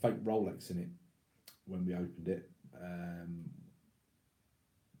it had a fake Rolex in it when we opened it.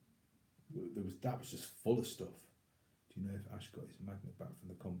 That was just full of stuff. Do you know if Ash got his magnet back from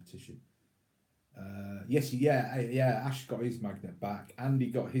the competition? Ash got his magnet back. Andy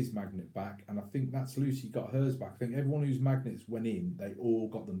got his magnet back, and I think that's Lucy got hers back. I think everyone whose magnets went in, they all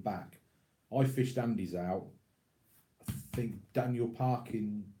got them back. I fished Andy's out. I think Daniel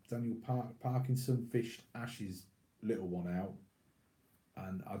Parkinson fished Ash's little one out,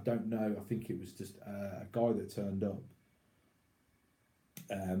 and I don't know. I think it was just a guy that turned up.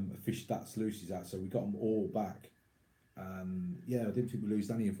 Fished that's Lucy's out, so we got them all back. And yeah, I didn't think we lose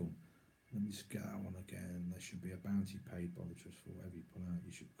any of them. Let me just get that one again. There should be a bounty paid by the trust for whatever you pull out.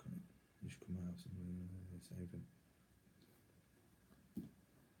 You should come out and saving.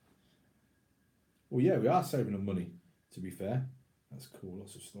 Well, yeah, we are saving them money. To be fair, that's cool.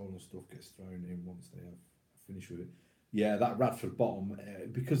 Lots of stolen stuff gets thrown in once they have finished with it. Yeah, that Radford Bottom,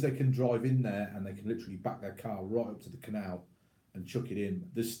 because they can drive in there and they can literally back their car right up to the canal and chuck it in.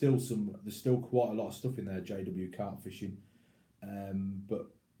 There's still quite a lot of stuff in there. JW carp fishing,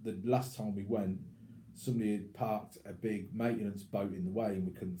 but the last time we went, somebody had parked a big maintenance boat in the way and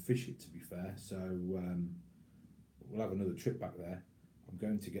we couldn't fish it, to be fair. So we'll have another trip back there. I am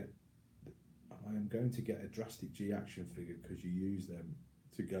going to get a Drastic G action figure because you use them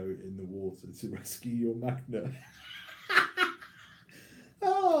to go in the water to rescue your magnet.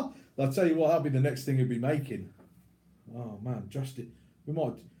 Oh, I'll tell you what, that'll be the next thing we'll be making. Oh man, Drastic. We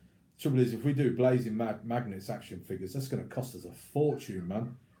might. Trouble is, if we do blazing magnets action figures, that's going to cost us a fortune,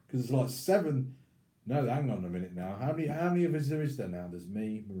 man. Because it's like 7. No, hang on a minute now. How many of us is there now? There's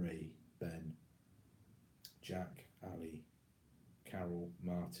me, Marie, Ben, Jack, Ali, Carol,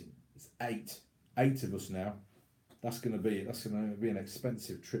 Martin. It's 8. 8 of us now. That's going to be an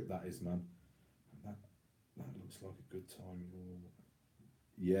expensive trip. That is, man. That looks like a good time.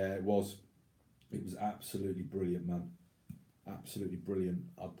 Yeah, it was. It was absolutely brilliant, man. Absolutely brilliant.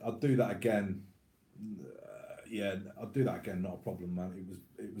 I'd do that again. I'd do that again. Not a problem, man.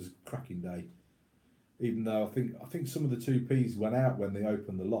 It was a cracking day. Even though I think some of the 2Ps went out when they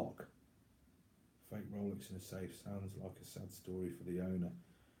opened the lock. Fake Rolex in a safe sounds like a sad story for the owner.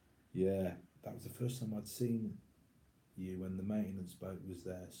 Yeah, that was the first time I'd seen you when the maintenance boat was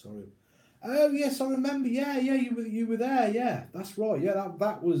there. Sorry. Oh yes, I remember. Yeah, you were there. Yeah, that's right. Yeah,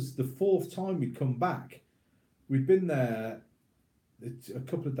 that was the 4th time we'd come back. We'd been there a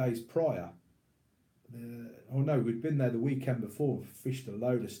couple of days prior. We'd been there the weekend before and fished a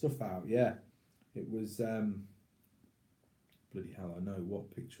load of stuff out. Yeah, it was bloody hell. I know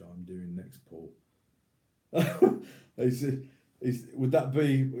what picture I'm doing next, Paul. Would that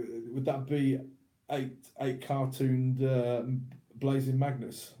be 8 cartooned blazing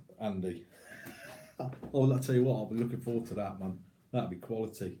magnets, Andy? I'll tell you what, I'll be looking forward to that, man. That'd be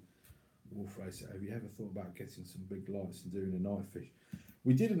quality. Wolf Racer, have you ever thought about getting some big lights and doing a night fish?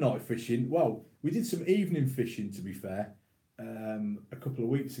 We did a night fishing. Well, we did some evening fishing, to be fair, a couple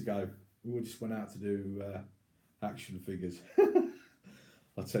of weeks ago. We just went out to do action figures.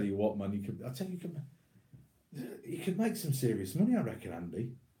 I'll tell you what, man. You could make some serious money, I reckon,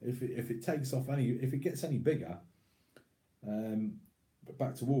 Andy. If it takes off if it gets any bigger. But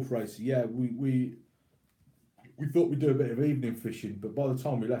back to Wolf Racer, yeah, we thought we'd do a bit of evening fishing, but by the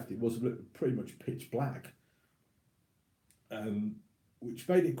time we left, it was pretty much pitch black, which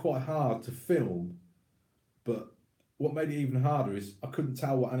made it quite hard to film. But what made it even harder is I couldn't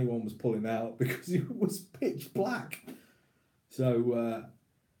tell what anyone was pulling out because it was pitch black. So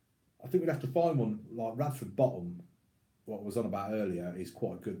I think we'd have to find one like Radford Bottom. What I was on about earlier is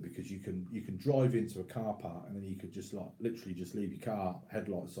quite good because you can drive into a car park and then you could just literally just leave your car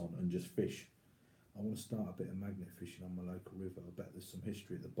headlights on and just fish. I want to start a bit of magnet fishing on my local river. I bet there's some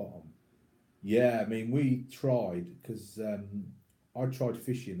history at the bottom. Yeah, I mean, we tried because I tried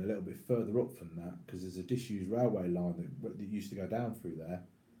fishing a little bit further up from that because there's a disused railway line that used to go down through there,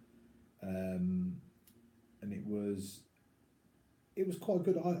 um, and it was quite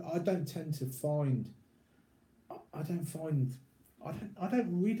good. I don't tend to find I don't find I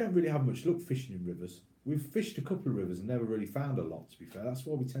don't we don't really have much luck fishing in rivers. We've fished a couple of rivers and never really found a lot. To be fair, that's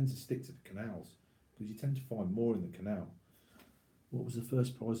why we tend to stick to the canals because you tend to find more in the canal. What was the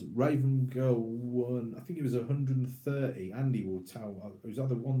first prize? Raven Girl won. I think it was 130. Andy will tell. It was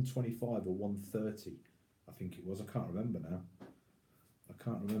either 125 or 130. I think it was. I can't remember now. I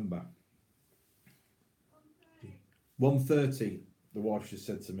can't remember. 130. The wife just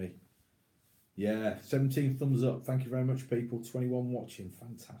said to me. Yeah, 17 thumbs up. Thank you very much, people. 21 watching.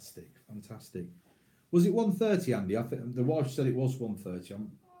 Fantastic, fantastic. Was it 130, Andy? I think the wife said it was 130.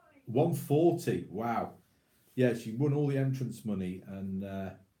 140. Wow. Yeah, she won all the entrance money, and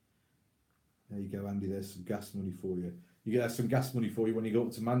there you go, Andy. There's some gas money for you. You get some gas money for you when you go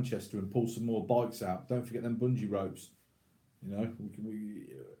up to Manchester and pull some more bikes out. Don't forget them bungee ropes. You know,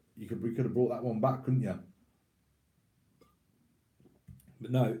 we could have brought that one back, couldn't you?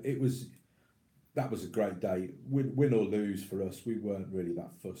 But no, that was a great day. Win or lose for us, we weren't really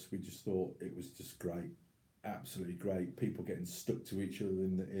that fussed. We just thought it was just great, absolutely great. People getting stuck to each other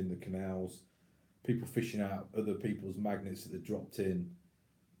in the canals, people fishing out other people's magnets that they dropped in.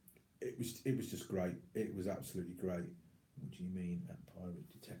 It was just great. It was absolutely great. What do you mean at pirate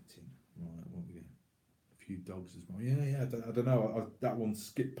detecting? Right, what we get? A few dogs as well. Yeah. I don't know. That one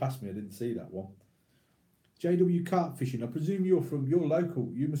skipped past me. I didn't see that one. JW carp fishing. I presume you're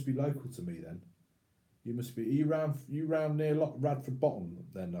local. You must be local to me then. You must be. Are you round near Radford Bottom?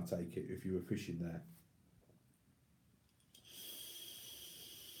 Then I take it if you were fishing there.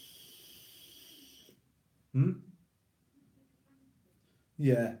 Hmm.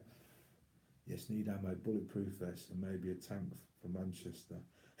 Yeah. Yes, need ammo, bulletproof vest, and maybe a tank for Manchester.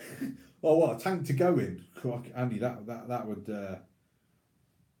 Oh, what, a tank to go in? Andy, that would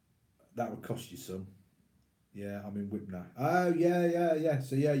cost you some. Yeah, I'm in Whitney. Oh, yeah.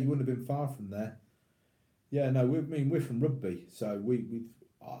 So yeah, you wouldn't have been far from there. Yeah, no, we're from Rugby, so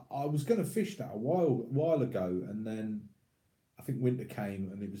I was going to fish that a while ago, and then I think winter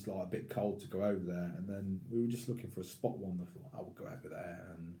came and it was like a bit cold to go over there, and then we were just looking for a spot one. I thought I will go over there,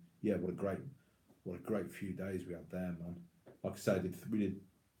 and yeah, what a great few days we had there, man. Like I said, I did 3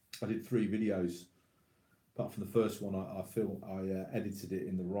 videos. Apart from the first one, I edited it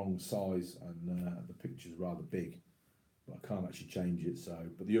in the wrong size, and the picture's rather big, but I can't actually change it. So,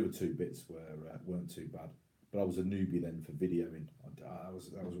 but the other 2 bits weren't too bad. But I was a newbie then for videoing. That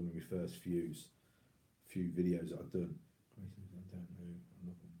was one of my first few videos that I'd done. I don't know. I'm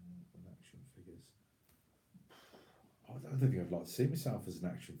looking at action figures. I don't think I'd like to see myself as an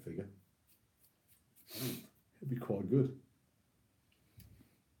action figure. It'd be quite good.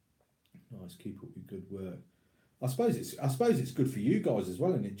 Nice, keep up your good work. I suppose it's good for you guys as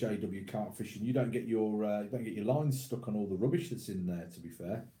well, isn't it? JW carp fishing. You don't get your lines stuck on all the rubbish that's in there. To be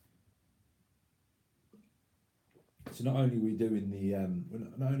fair. So not only are we doing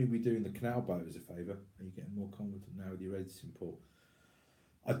the canal boat as a favour, are you getting more confident now with your editing, Paul?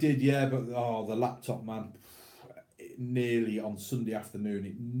 I did, yeah, but the laptop, man, it nearly on Sunday afternoon,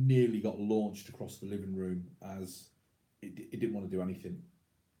 it nearly got launched across the living room as it didn't want to do anything.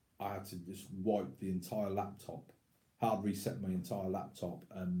 I had to just wipe the entire laptop, hard reset my entire laptop,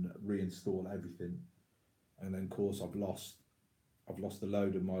 and reinstall everything. And then, of course, I've lost a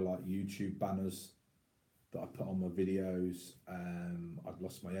load of my YouTube banners that I put on my videos. I'd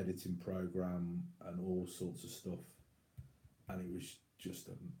lost my editing program and all sorts of stuff, and it was just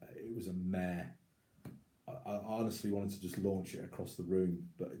a mare. I honestly wanted to just launch it across the room,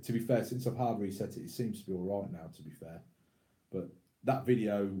 but to be fair, since I've hard reset it, it seems to be all right now. To be fair, but that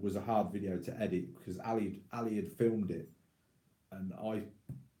video was a hard video to edit because Ali had filmed it, and I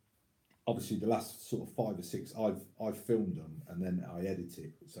obviously the last sort of 5 or 6 I've filmed them and then I edit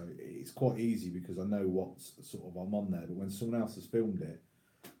it, so it's quite easy because I know what sort of I'm on there. But when someone else has filmed it,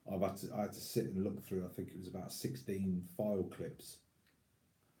 I had to sit and look through. I think it was about 16 file clips.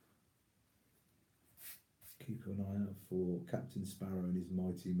 Keep an eye out for Captain Sparrow and his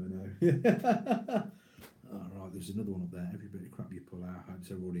mighty minnow. Oh, right, there's another one up there. Every bit of crap you pull out, hopes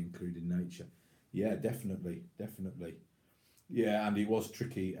are already including nature. Yeah, definitely. Yeah, and it was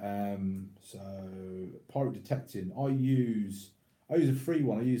tricky. So pirate detecting, I use a free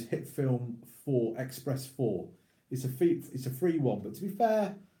one. I use HitFilm 4 Express 4. It's a free one, but to be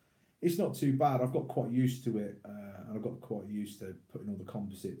fair, it's not too bad. I've got quite used to it, and I've got quite used to putting all the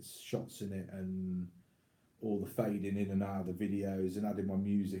composites shots in it and all the fading in and out of the videos and adding my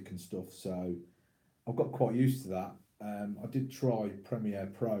music and stuff. So I've got quite used to that. I did try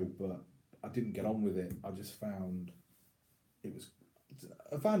Premiere Pro, but I didn't get on with it. I just found it was.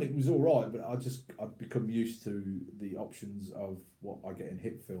 I found it was all right, but I'd become used to the options of what I get in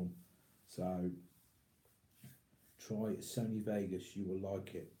HitFilm. So try Sony Vegas, you will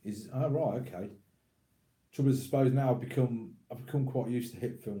like it. Is right, okay. Trouble is, I suppose now I've become quite used to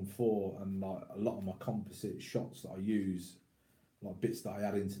HitFilm 4, and like a lot of my composite shots that I use, like bits that I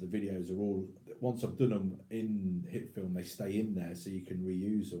add into the videos, are all, once I've done them in HitFilm, they stay in there, so you can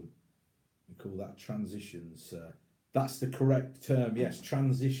reuse them. We call that transitions. That's the correct term. Yes,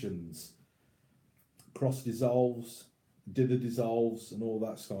 transitions, cross dissolves, dither dissolves, and all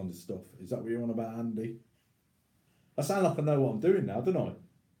that kind of stuff. Is that what you're on about, Andy? I sound like I know what I'm doing now, don't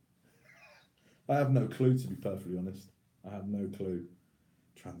I? I have no clue, to be perfectly honest. I have no clue.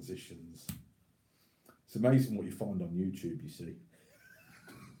 Transitions. It's amazing what you find on YouTube, you see.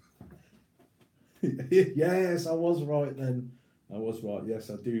 Yes, I was right then. I was right. Yes,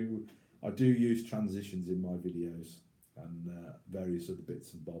 I do use transitions in my videos and various other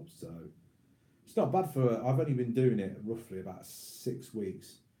bits and bobs. So it's not bad for. I've only been doing it roughly about 6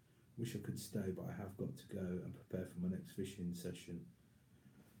 weeks. Wish I could stay, but I have got to go and prepare for my next fishing session.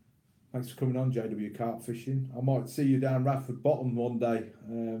 Thanks for coming on, JW Carp Fishing. I might see you down Radford Bottom one day.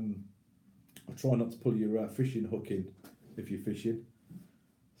 I'll try not to pull your fishing hook in if you're fishing.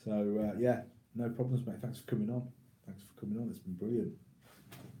 So, yeah, no problems, mate. Thanks for coming on. Thanks for coming on. It's been brilliant.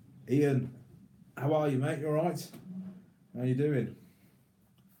 Ian, how are you, mate? You all right? How you doing?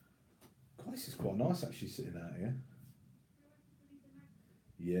 God, this is quite nice, actually, sitting out here.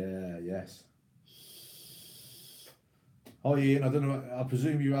 Yeah, yes. Hi, Ian. I don't know. I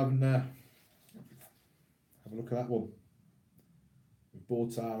presume you haven't. Have a look at that one. We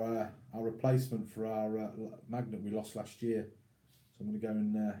bought our replacement for our magnet we lost last year. So I'm going to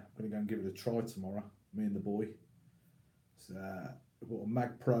go and give it a try tomorrow. Me and the boy. So we bought a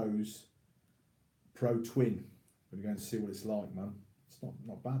Mag Pros Pro Twin. We're going to see what it's like, man. It's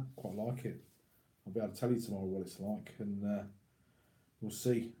not bad. Quite like it. I'll be able to tell you tomorrow what it's like, and we'll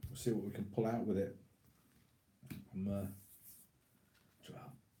see. We'll see what we can pull out with it.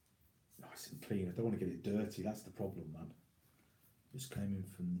 Nice and clean. I don't want to get it dirty. That's the problem, man. Just came in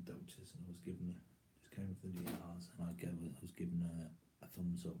from the doctors, and I was given came in from the DRs, and I was given a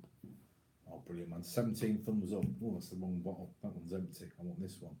thumbs up. Oh, brilliant, man! 17 thumbs up. Oh, that's the wrong bottle. That one's empty. I want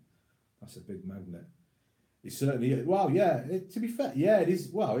this one. That's a big magnet. It certainly is. Well, yeah. To be fair, yeah, it is.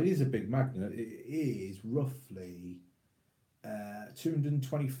 Well, it is a big magnet. It is roughly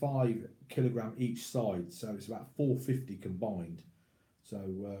 225 kilogram each side, so it's about 450 combined. So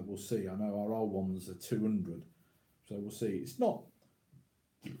we'll see. I know our old ones are 200, so we'll see. It's not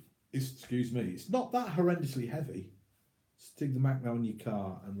that horrendously heavy. Stick the magnet on your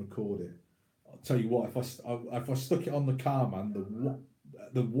car and record it. I'll tell you what, if I stuck it on the car, man,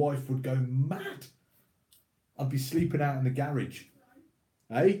 the wife would go mad. I'd be sleeping out in the garage.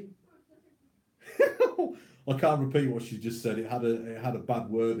 Hey? I can't repeat what she just said. It had a bad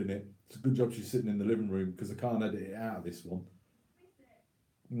word in it. It's a good job she's sitting in the living room, because I can't edit it out of this one.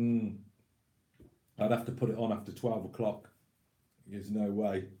 I'd have to put it on after 12 o'clock. There's no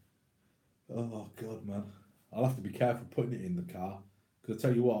way. Oh God, man! I'll have to be careful putting it in the car, because I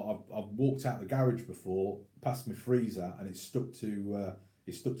tell you what, I've walked out the garage before, past my freezer, and it's stuck to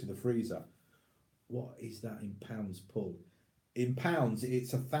the freezer. What is that in pounds pull? In pounds,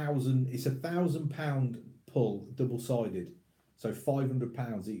 it's 1,000. It's 1,000 pound pull, double sided, so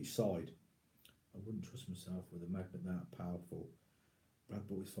 £500 each side. I wouldn't trust myself with a magnet that powerful. Brad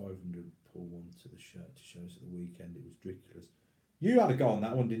bought his 500 pull one to the shirt to show us at the weekend. It was ridiculous. You had a go on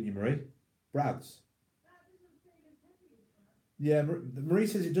that one, didn't you, Marie? Brad's. Yeah, Marie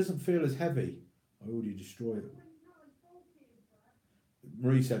says it doesn't feel as heavy. I already destroyed it.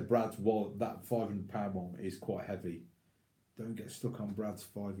 Marie said Brad's wallet, that £500 one, is quite heavy. Don't get stuck on Brad's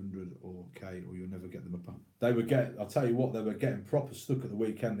 500 or K, or you'll never get them apart. I'll tell you what, they were getting proper stuck at the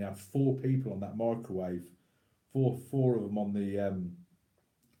weekend. They had 4 people on that microwave, four of them on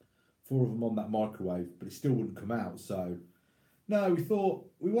that microwave, but it still wouldn't come out. So no, we thought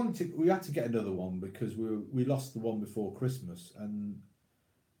we had to get another one, because we lost the one before Christmas, and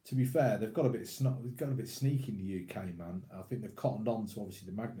to be fair, they've got a bit sneaky in the UK, man. I think they've cottoned on to obviously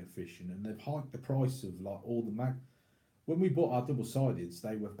the magnet fishing, and they've hiked the price of like all the When we bought our double sideds,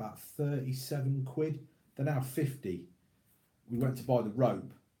 they were about 37 quid. They're now 50. We went to buy the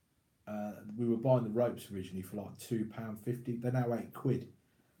rope. We were buying the ropes originally for like £2.50. They're now 8 quid.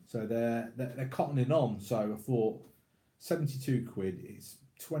 So they're cottoning on. So I thought 72 quid. It's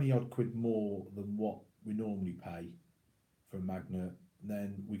 20 odd quid more than what we normally pay for a magnet. And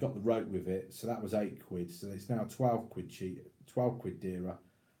then we got the rope with it, so that was £8. So it's now 12 quid cheap, 12 quid dearer.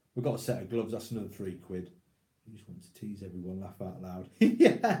 We've got a set of gloves, that's another £3. You just want to tease everyone, laugh out loud.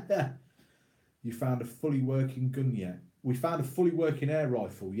 Yeah. You found a fully working gun yet? We found a fully working air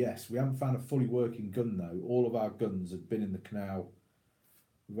rifle, yes. We haven't found a fully working gun though. All of our guns have been in the canal.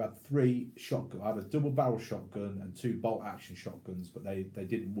 We've had 3 shotguns. I had a double barrel shotgun and 2 bolt action shotguns, but they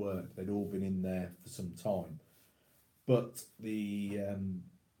didn't work. They'd all been in there for some time. But the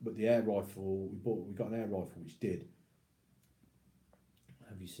air rifle we got an air rifle which did.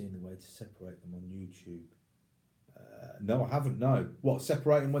 Have you seen the way to separate them on YouTube? No, I haven't. No. What,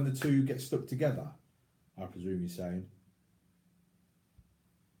 separate them when the two get stuck together? I presume you're saying.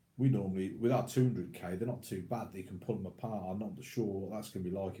 We normally, with our 200k, they're not too bad. They can pull them apart. I'm not sure what that's going to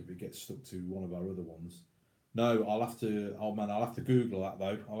be like if it gets stuck to one of our other ones. No, I'll have to. Oh man, I'll have to Google that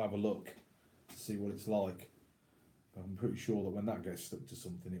though. I'll have a look to see what it's like. But I'm pretty sure that when that gets stuck to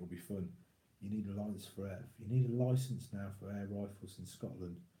something, it'll be fun. You need a license for air. You need a license now for air rifles in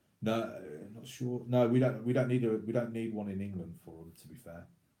Scotland. No, not sure. No, we don't. We don't need one in England for them. To be fair,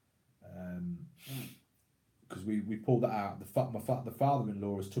 because we pulled that out. The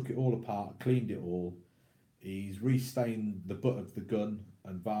father-in-law has took it all apart, cleaned it all. He's restained the butt of the gun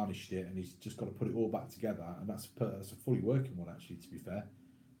and varnished it, and he's just got to put it all back together. And that's a fully working one, actually. To be fair,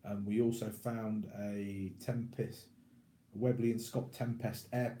 and we also found a Tempest, a Webley and Scott Tempest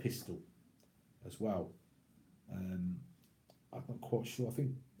air pistol, as well. I'm not quite sure. I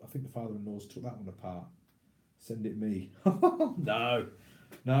think the father-in-law's took that one apart. Send it me. No,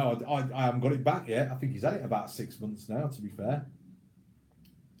 I haven't got it back yet. I think he's had it about 6 months now, to be fair.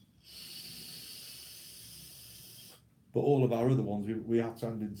 But all of our other ones, we have to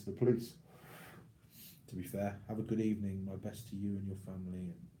hand into the police. To be fair, have a good evening. My best to you and your family.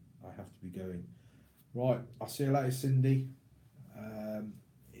 And I have to be going. Right, I'll see you later, Cindy.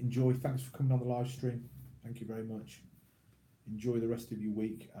 Enjoy. Thanks for coming on the live stream. Thank you very much. Enjoy the rest of your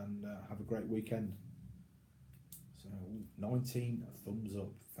week and have a great weekend. So 19 thumbs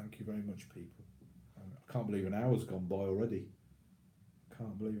up. Thank you very much, people. I can't believe an hour's gone by already.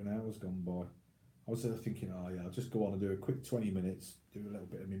 Can't believe an hour's gone by. I was thinking, oh yeah, I'll just go on and do a quick 20 minutes, do a little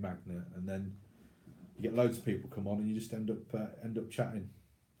bit of my magnet, and then you get loads of people come on and you just end up chatting.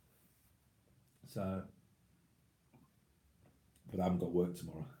 So, but I haven't got work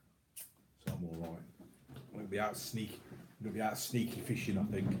tomorrow, so I'm all right. I'm gonna be out sneaky fishing, I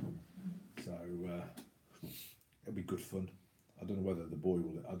think. So it'll be good fun. I don't know whether the boy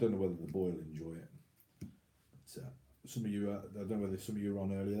will enjoy it. But, some of you, I don't know whether some of you were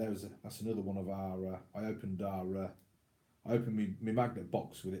on earlier. That's another one of our. I opened my magnet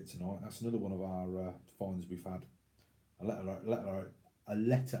box with it tonight. That's another one of our finds we've had. A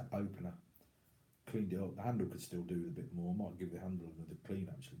letter opener. Cleaned it up. The handle could still do with a bit more. Might give the handle another clean,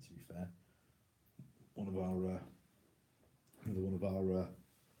 actually. To be fair, another one of our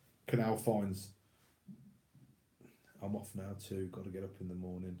canal finds. I'm off now too. Got to get up in the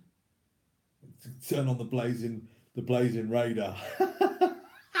morning. Turn on the blazing radar.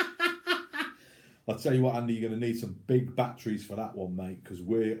 I'll tell you what, Andy, you're going to need some big batteries for that one, mate, because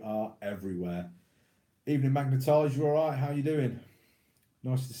we are everywhere. Evening, Magnetised, you all right? How you doing?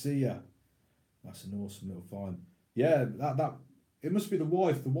 Nice to see you. That's an awesome little find. Yeah, that it must be the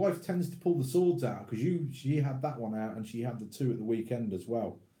wife. The wife tends to pull the swords out because she had that one out and she had the 2 at the weekend as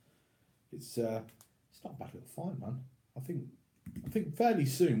well. It's not a bad little find, man. I think fairly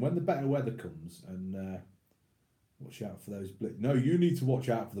soon, when the better weather comes, and watch out for those blips. No, you need to watch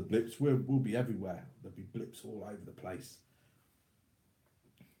out for the blips. We'll be everywhere. There'll be blips all over the place.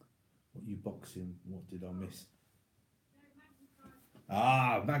 What you boxing? What did I miss?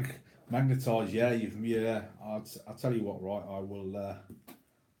 Magnetised. Yeah. I'll tell you what. Right, I will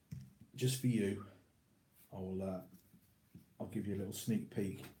just for you. I'll give you a little sneak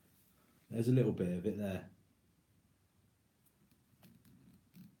peek. There's a little bit of it there.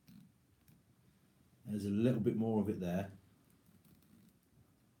 There's a little bit more of it there.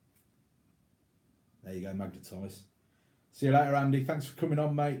 There you go, Magnetised. See you later, Andy. Thanks for coming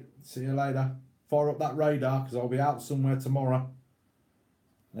on, mate. See you later. Fire up that radar because I'll be out somewhere tomorrow.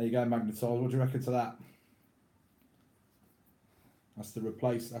 There you go, Magnetised. What do you reckon to that?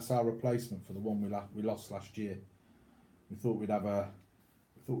 That's our replacement for the one we lost last year. We thought we'd have a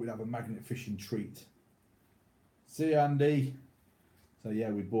magnet fishing treat. See you, Andy. So yeah,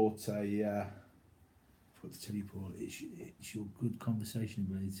 we bought a. I forgot to tell you, Paul. It's your good conversation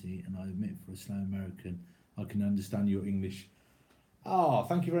ability, and I admit, for a slow American, I can understand your English. Ah,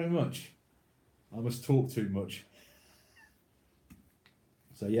 thank you very much. I must talk too much.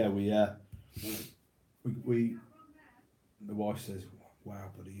 So yeah, we the wife says,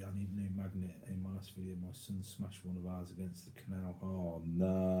 "Wow, buddy, I need a new magnet." In my last video, my son smashed one of ours against the canal. Oh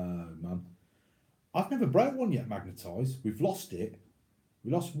no, man! I've never broke one yet. Magnetised. We've lost it.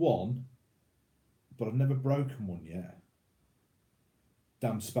 We lost one, but I've never broken one yet.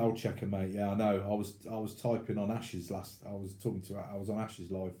 Damn spell checker, mate. Yeah, I know. I was typing on Ash's last. I was on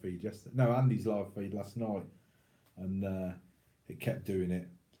Ash's live feed yesterday. No, Andy's live feed last night, and it kept doing it.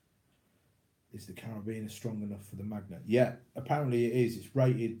 Is the carabiner strong enough for the magnet? Yeah, apparently it is. It's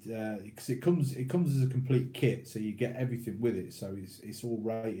rated because it comes as a complete kit, so you get everything with it. So it's all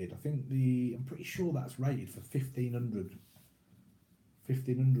rated. I think I'm pretty sure that's rated for 1500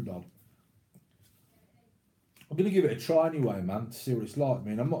 odd. I'm gonna give it a try anyway, man, to see what it's like. I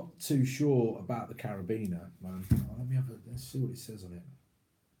mean, I'm not too sure about the carabiner, man. Let's see what it says on it.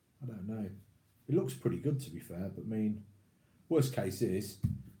 I don't know. It looks pretty good, to be fair, but I mean, worst case is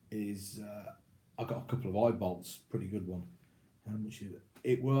I got a couple of eye bolts, pretty good one. How much is it?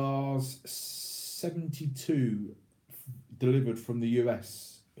 It was 72 delivered from the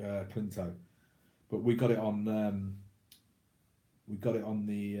US, Clinto, but we got it on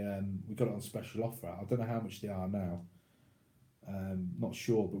special offer. I don't know how much they are now. Not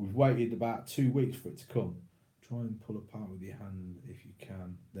sure, but we've waited about 2 weeks for it to come. Try and pull apart with your hand if you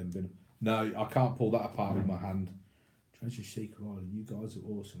can. No, I can't pull that apart with my hand. Treasure Seeker Island, you guys are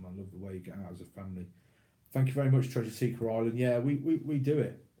awesome. I love the way you get out as a family. Thank you very much, Treasure Seeker Island. Yeah, we do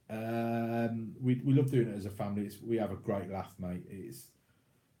it. We love doing it as a family. We have a great laugh, mate. It's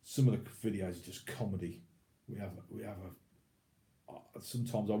some of the videos are just comedy. We have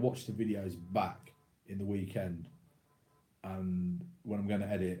sometimes I watch the videos back in the weekend, and when I'm going to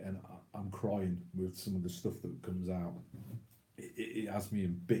edit, and I'm crying with some of the stuff that comes out. It has me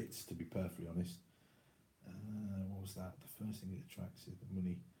in bits, to be perfectly honest. What was that? The first thing it attracts is the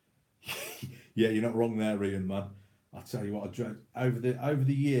money. Yeah, you're not wrong there, Ian, man. I'll tell you what, over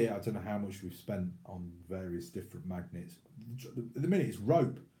the year, I don't know how much we've spent on various different magnets. At the minute, it's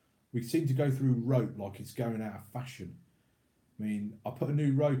rope. We seem to go through rope like it's going out of fashion. I mean, I put a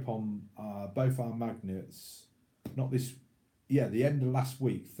new rope on both our magnets, the end of last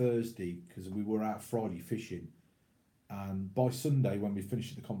week, Thursday, because we were out Friday fishing. And by Sunday, when we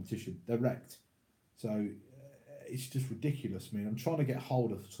finished the competition, they're wrecked. So it's just ridiculous. I mean, I'm trying to get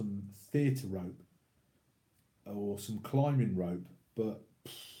hold of some theatre rope or some climbing rope, but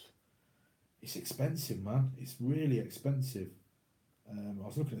it's expensive, man. It's really expensive. I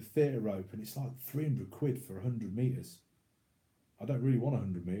was looking at theatre rope, and it's like 300 quid for 100 metres. I don't really want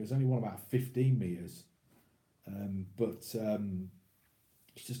 100 metres. I only want about 15 metres.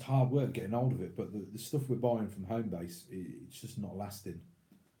 It's just hard work getting hold of it. But the stuff we're buying from Homebase, it's just not lasting.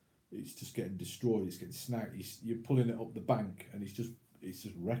 It's just getting destroyed. It's getting snagged. You're pulling it up the bank, and it's just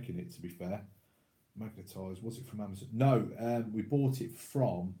wrecking it. To be fair, magnetised. Was it from Amazon? No, we bought it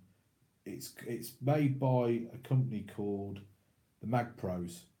from. It's made by a company called the Mag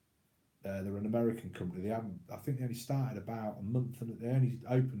Pros. They're an American company. I think they only started about a month, and they only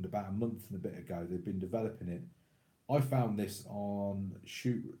opened about a month and a bit ago. They've been developing it. I found this on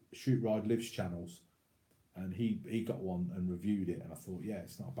Shoot Ride Live's channels, and he got one and reviewed it, and I thought, yeah,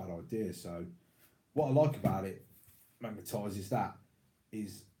 it's not a bad idea. So what I like about it, magnetised, is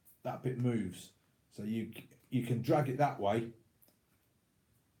that bit moves. So you can drag it that way.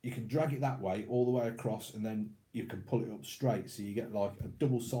 You can drag it that way all the way across, and then you can pull it up straight. So you get like a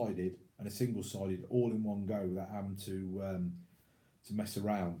double-sided and a single-sided all in one go without having to mess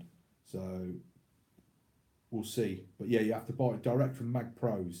around. So we'll see. But yeah, you have to buy it direct from Mag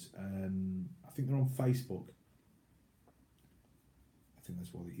Pros, and I think they're on Facebook. I think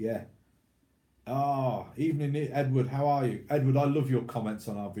that's what yeah. Evening, Edward. How are you? Edward, I love your comments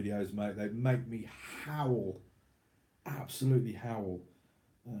on our videos, mate. They make me howl. Absolutely howl.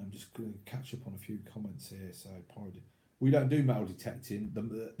 I'm just going to catch up on a few comments here. So, we don't do metal detecting.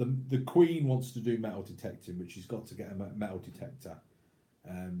 The Queen wants to do metal detecting, but she's got to get a metal detector,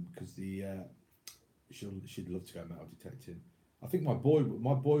 because she'd love to go metal detecting. I think my boy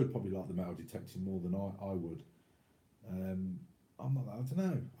would probably like the metal detecting more than I would. I don't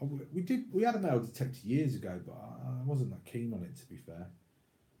know. We had a metal detector years ago, but I wasn't that keen on it, to be fair.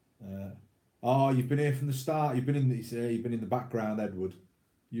 You've been here from the start. You've been in the background, Edward.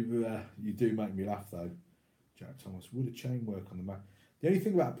 You do make me laugh though. Jack Thomas, would a chain work on the magnet? The only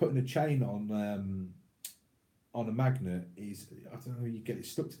thing about putting a chain on a magnet is, I don't know, you get it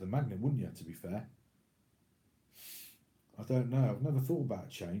stuck to the magnet, wouldn't you? To be fair, I don't know. I've never thought about a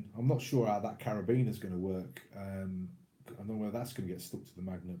chain. I'm not sure how that carabiner is going to work. I don't know whether that's going to get stuck to the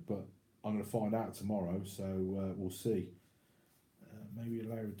magnet, but I'm going to find out tomorrow. So we'll see. Maybe a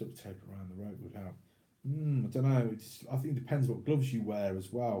layer of duct tape around the rope would help. I don't know. I think it depends what gloves you wear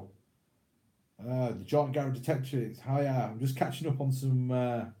as well. The Giant Garage Detective. Hiya. I'm just catching up on some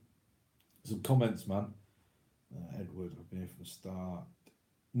comments, man. Edward, I've been here from the start.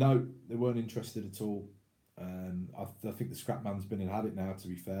 No, they weren't interested at all. I think the scrap man's been and had it now. To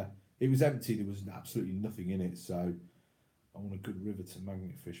be fair, it was empty. There was absolutely nothing in it. So I want a good river to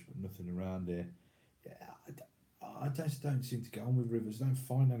magnet fish, but nothing around here. Yeah, I just don't seem to get on with rivers. I don't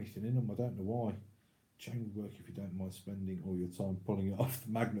find anything in them. I don't know why. Chain would work if you don't mind spending all your time pulling it off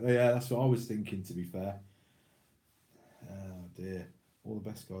the magnet. Yeah, that's what I was thinking. To be fair. Oh dear. All the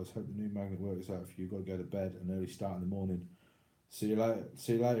best, guys. Hope the new magnet works out for you. Got to go to bed and early start in the morning. See you later.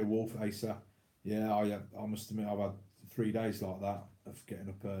 See you later, Wolf. Asa. Yeah, I must admit I've had 3 days like that of getting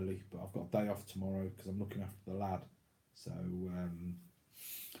up early, but I've got a day off tomorrow because I'm looking after the lad. So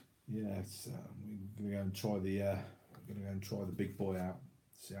yeah, we're gonna go and try the big boy out.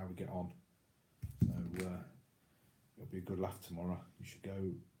 See how we get on. So it'll be a good laugh tomorrow. You should go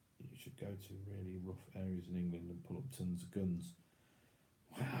to really rough areas in England and pull up tons of guns.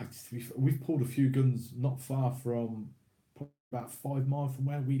 We've pulled a few guns not far from, about 5 miles from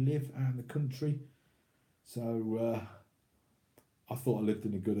where we live out in the country. So I thought I lived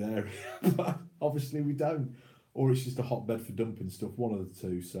in a good area, but obviously we don't. Or it's just a hotbed for dumping stuff, one of the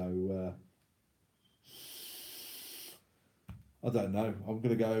two. So I don't know.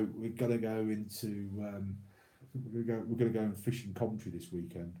 We're gonna go into. I think we're gonna go and fish in Coventry this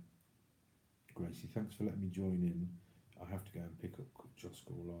weekend. Gracie, thanks for letting me join in. I have to go and pick up Josh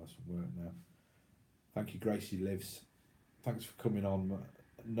Gawlars from work now. Thank you, Gracie Lives. Thanks for coming on.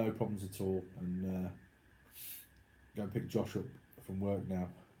 No problems at all. And go and pick Josh up from work now.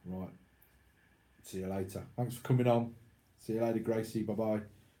 Right. See you later. Thanks for coming on. See you later, Gracie. Bye bye.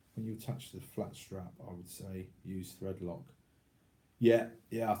 When you attach the flat strap, I would say use thread lock. Yeah,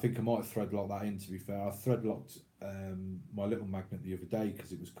 I think I might thread lock that in. To be fair, I thread locked my little magnet the other day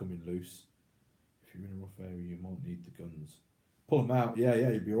because it was coming loose. If you're in a rough area, you might need the guns. Pull them out. Yeah,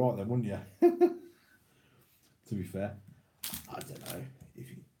 you'd be alright then, wouldn't you? To be fair, I don't know.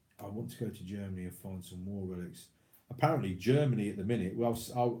 I want to go to Germany and find some war relics. Apparently, Germany at the minute. Well,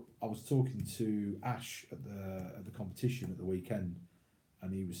 I was talking to Ash at the competition at the weekend,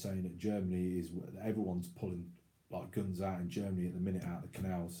 and he was saying that Germany is everyone's pulling like guns out in Germany at the minute out of the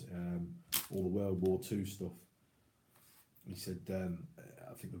canals, all the World War II stuff. He said,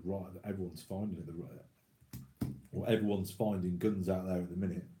 I think everyone's finding it. Everyone's finding guns out there at the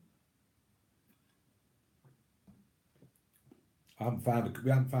minute. We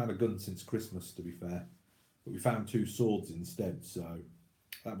haven't found a gun since Christmas, to be fair, but we found 2 swords instead, so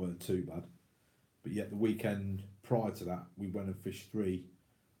that weren't too bad. But yet the weekend prior to that, we went and fished 3.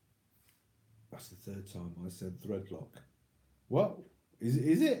 That's the 3rd time I said threadlock. What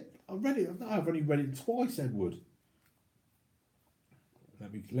is it? I've read it. I've only read it twice, Edward.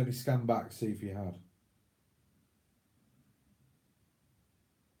 Let me scan back, see if you had.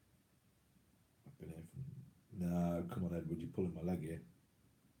 I've been here from. No, come on, Edward. You're pulling my leg here.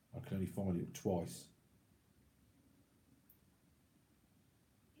 I can only find it twice.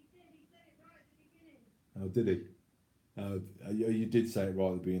 Oh, did he? You did say it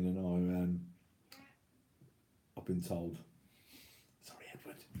right at the beginning. I've been told. Sorry,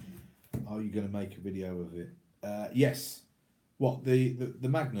 Edward. Are you going to make a video of it? Yes. What, the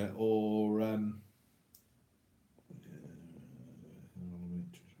magnet or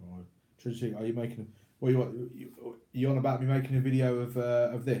Trish, are you making? You on about me making a video of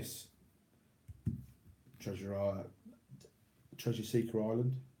this Treasure Seeker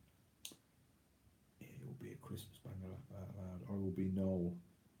Island? It will be a Christmas banger out loud. I will be Noel.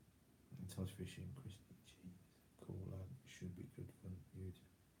 Entice fishing, Christmas. Cool, should be good fun.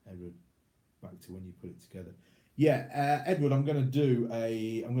 Edward, back to when you put it together. Yeah, Edward, I'm going to do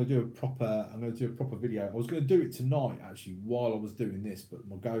a proper video. I was going to do it tonight actually while I was doing this, but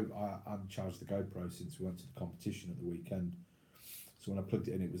I hadn't charged the GoPro since we went to the competition at the weekend. So when I plugged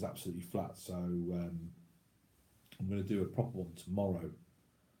it in, it was absolutely flat. So I'm going to do a proper one tomorrow,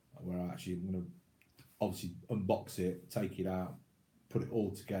 where I'm going to obviously unbox it, take it out, put it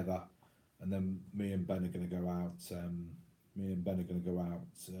all together, and then me and Ben are going to go out.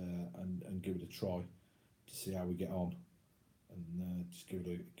 And give it a try to see how we get on, and just give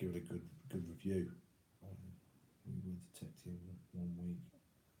it a good review. We were detecting 1 week,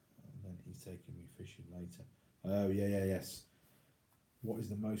 and then he's taking me fishing later. Oh yes. What is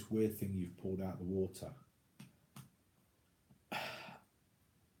the most weird thing you've pulled out of the water?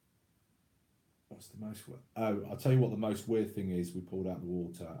 What's the most? Oh, I'll tell you what the most weird thing is we pulled out of the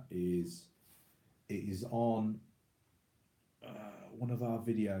water is. It is on one of our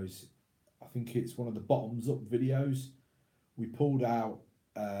videos. I think it's one of the bottoms up videos. We pulled out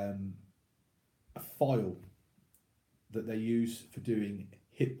a file that they use for doing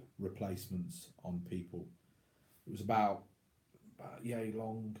hip replacements on people. It was about yay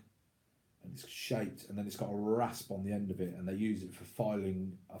long, and it's shaped, and then it's got a rasp on the end of it, and they use it for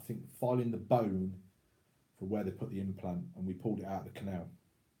filing, I think, filing the bone for where they put the implant, and we pulled it out of the canal.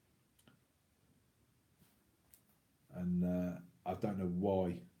 And I don't know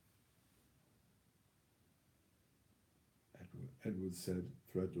why. Edward said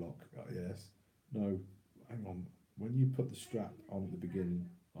threadlock. Oh, yes. No, hang on. When you put the strap on at the beginning,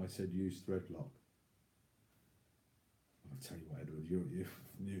 I said use threadlock. I'll tell you what, Edward,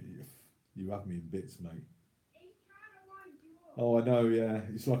 you have me in bits, mate. Oh, I know, yeah.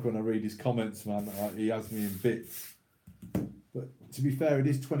 It's like when I read his comments, man. He has me in bits. But to be fair, it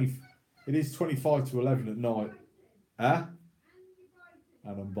is 25 to 11 at night. Huh?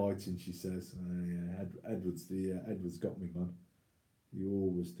 And I'm biting, she says. Yeah, Edward's got me, man. He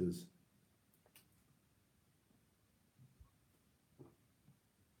always does.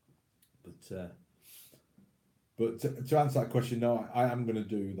 But to answer that question, no, I am going to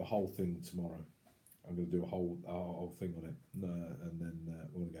do the whole thing tomorrow. I'm going to do a whole thing on it, and then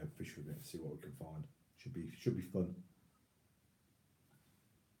we're going to go fish with it and see what we can find. Should be fun.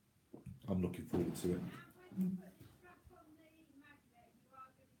 I'm looking forward to it.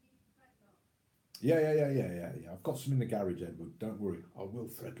 Yeah. I've got some in the garage, Edward. Don't worry. I will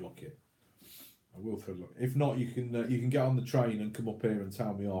threadlock it. If not, you can get on the train and come up here and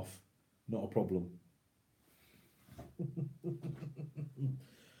tell me off. Not a problem.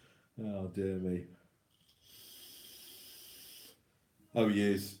 Oh dear me. Oh, he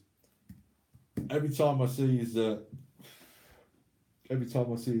is. Every time I see his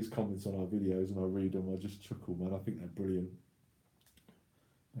comments on our videos and I read them, I just chuckle, man. I think they're brilliant.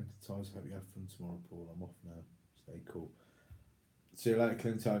 Hope you have fun tomorrow, Paul. I'm off now. Stay cool. See you later,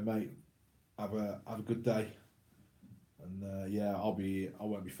 Clinton, mate. Have a good day. And yeah, I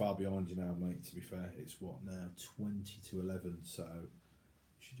won't be far behind you now, mate. To be fair, it's what now, 20 to 11. So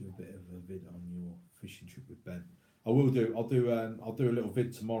you should do a bit of a vid on your fishing trip with Ben. I will do. I'll do a little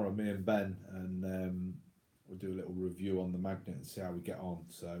vid tomorrow, me and Ben, and we'll do a little review on the magnet and see how we get on.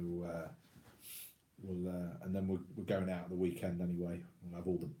 So and then we're going out the weekend anyway.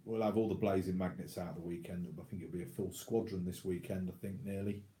 We'll have all the blazing magnets out the weekend. I think it'll be a full squadron this weekend. I think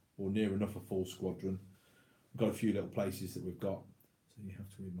nearly or near enough a full squadron. We've got a few little places that we've got. So you have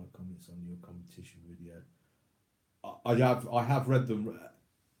to read my comments on your competition video. I have read them.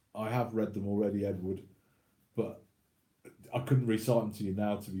 I have read them already, Edward, but I couldn't recite them to you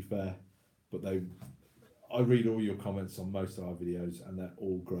now, to be fair. But I read all your comments on most of our videos, and they're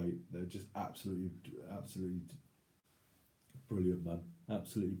all great. They're just absolutely brilliant, man.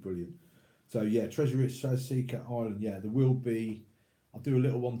 Absolutely brilliant. So yeah, Treasure Rich Treasure Seeker Island. Yeah, there will be. I'll do a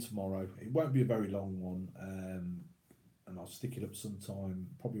little one tomorrow. It won't be a very long one, and I'll stick it up sometime,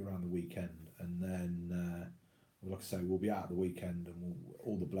 probably around the weekend, and then. Like I say, we'll be out the weekend, and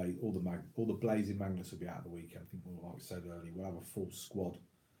all the blazing magnets will be out the weekend. I think, like I said earlier, we'll have a full squad,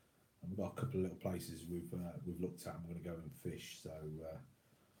 and we've got a couple of little places we've looked at, and we're going to go and fish. So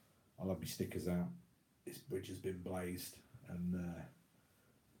I'll have my stickers out. This bridge has been blazed, and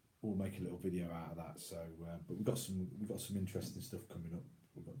we'll make a little video out of that. So, but we've got some interesting stuff coming up.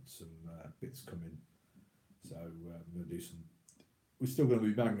 We've got some bits coming. So we're going to do some. We're still going to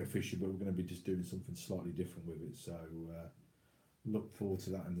be magnet fishing, but we're going to be just doing something slightly different with it. So look forward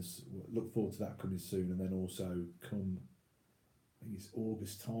to that, look forward to that coming soon. And then also come, I think it's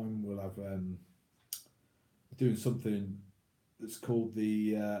August time, we'll have doing something that's called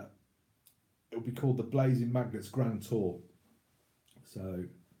it'll be called the Blazing Magnets Grand Tour. So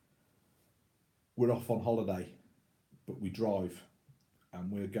we're off on holiday, but we drive,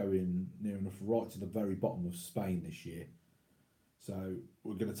 and we're going near enough right to the very bottom of Spain this year. So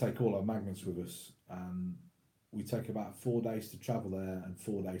we're going to take all our magnets with us, and we take about 4 days to travel there and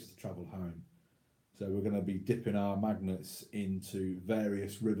 4 days to travel home. So we're going to be dipping our magnets into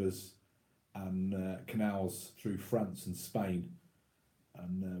various rivers and canals through France and Spain,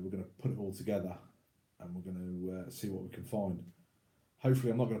 and we're going to put it all together, and we're going to see what we can find.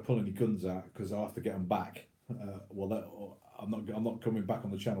 Hopefully, I'm not going to pull any guns out because I'll have to get them back. I'm not coming back on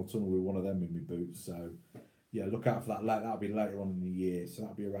the Channel Tunnel with one of them in my boots. So. Yeah, look out for that. That'll be later on in the year, so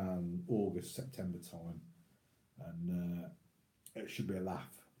that'll be around August, September time, and it should be a laugh.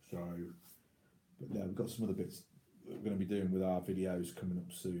 So, but yeah, we've got some other bits that we're going to be doing with our videos coming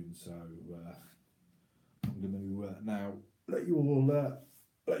up soon. So I'm going to now let you all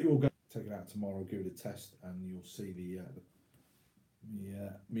go, take it out tomorrow, give it a test, and you'll see the Yeah,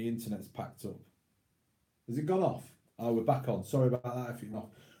 my internet's packed up. Has it gone off? Oh, we're back on. Sorry about that if it went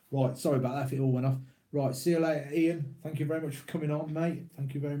off. Right, sorry about that if it all went off. Right, see you later, Ian. Thank you very much for coming on, mate.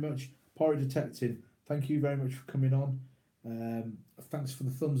 Thank you very much. Pirate Detecting, thank you very much for coming on. Thanks for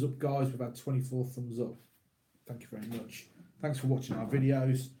the thumbs up, guys. We've had 24 thumbs up. Thank you very much. Thanks for watching our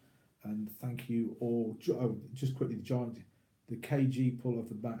videos, and thank you all. Oh, just quickly, the kg pull of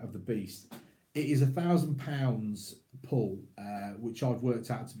the beast. It is £1,000 pull, which I've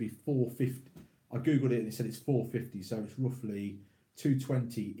worked out to be 450. I googled it and it said it's 450, so it's roughly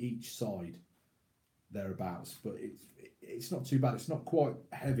 220 each side, thereabouts. But it's not too bad. It's not quite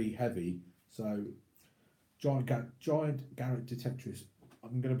heavy. So giant Garrett Detectress.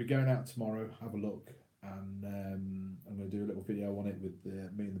 I'm going to be going out tomorrow, have a look, and I'm going to do a little video on it with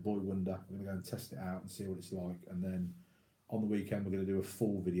me and the boy Wonder. We're going to go and test it out and see what it's like, and then on the weekend we're going to do a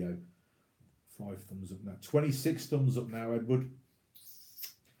full video. 5 thumbs up now, 26 thumbs up now, Edward.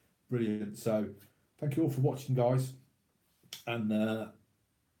 Brilliant. So thank you all for watching, guys, and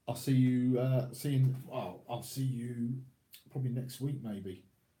I'll see you. I'll see you probably next week, maybe,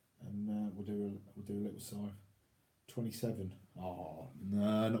 and we'll do a little side. 27. Oh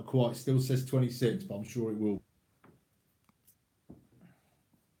no, not quite. Still says 26, but I'm sure it will.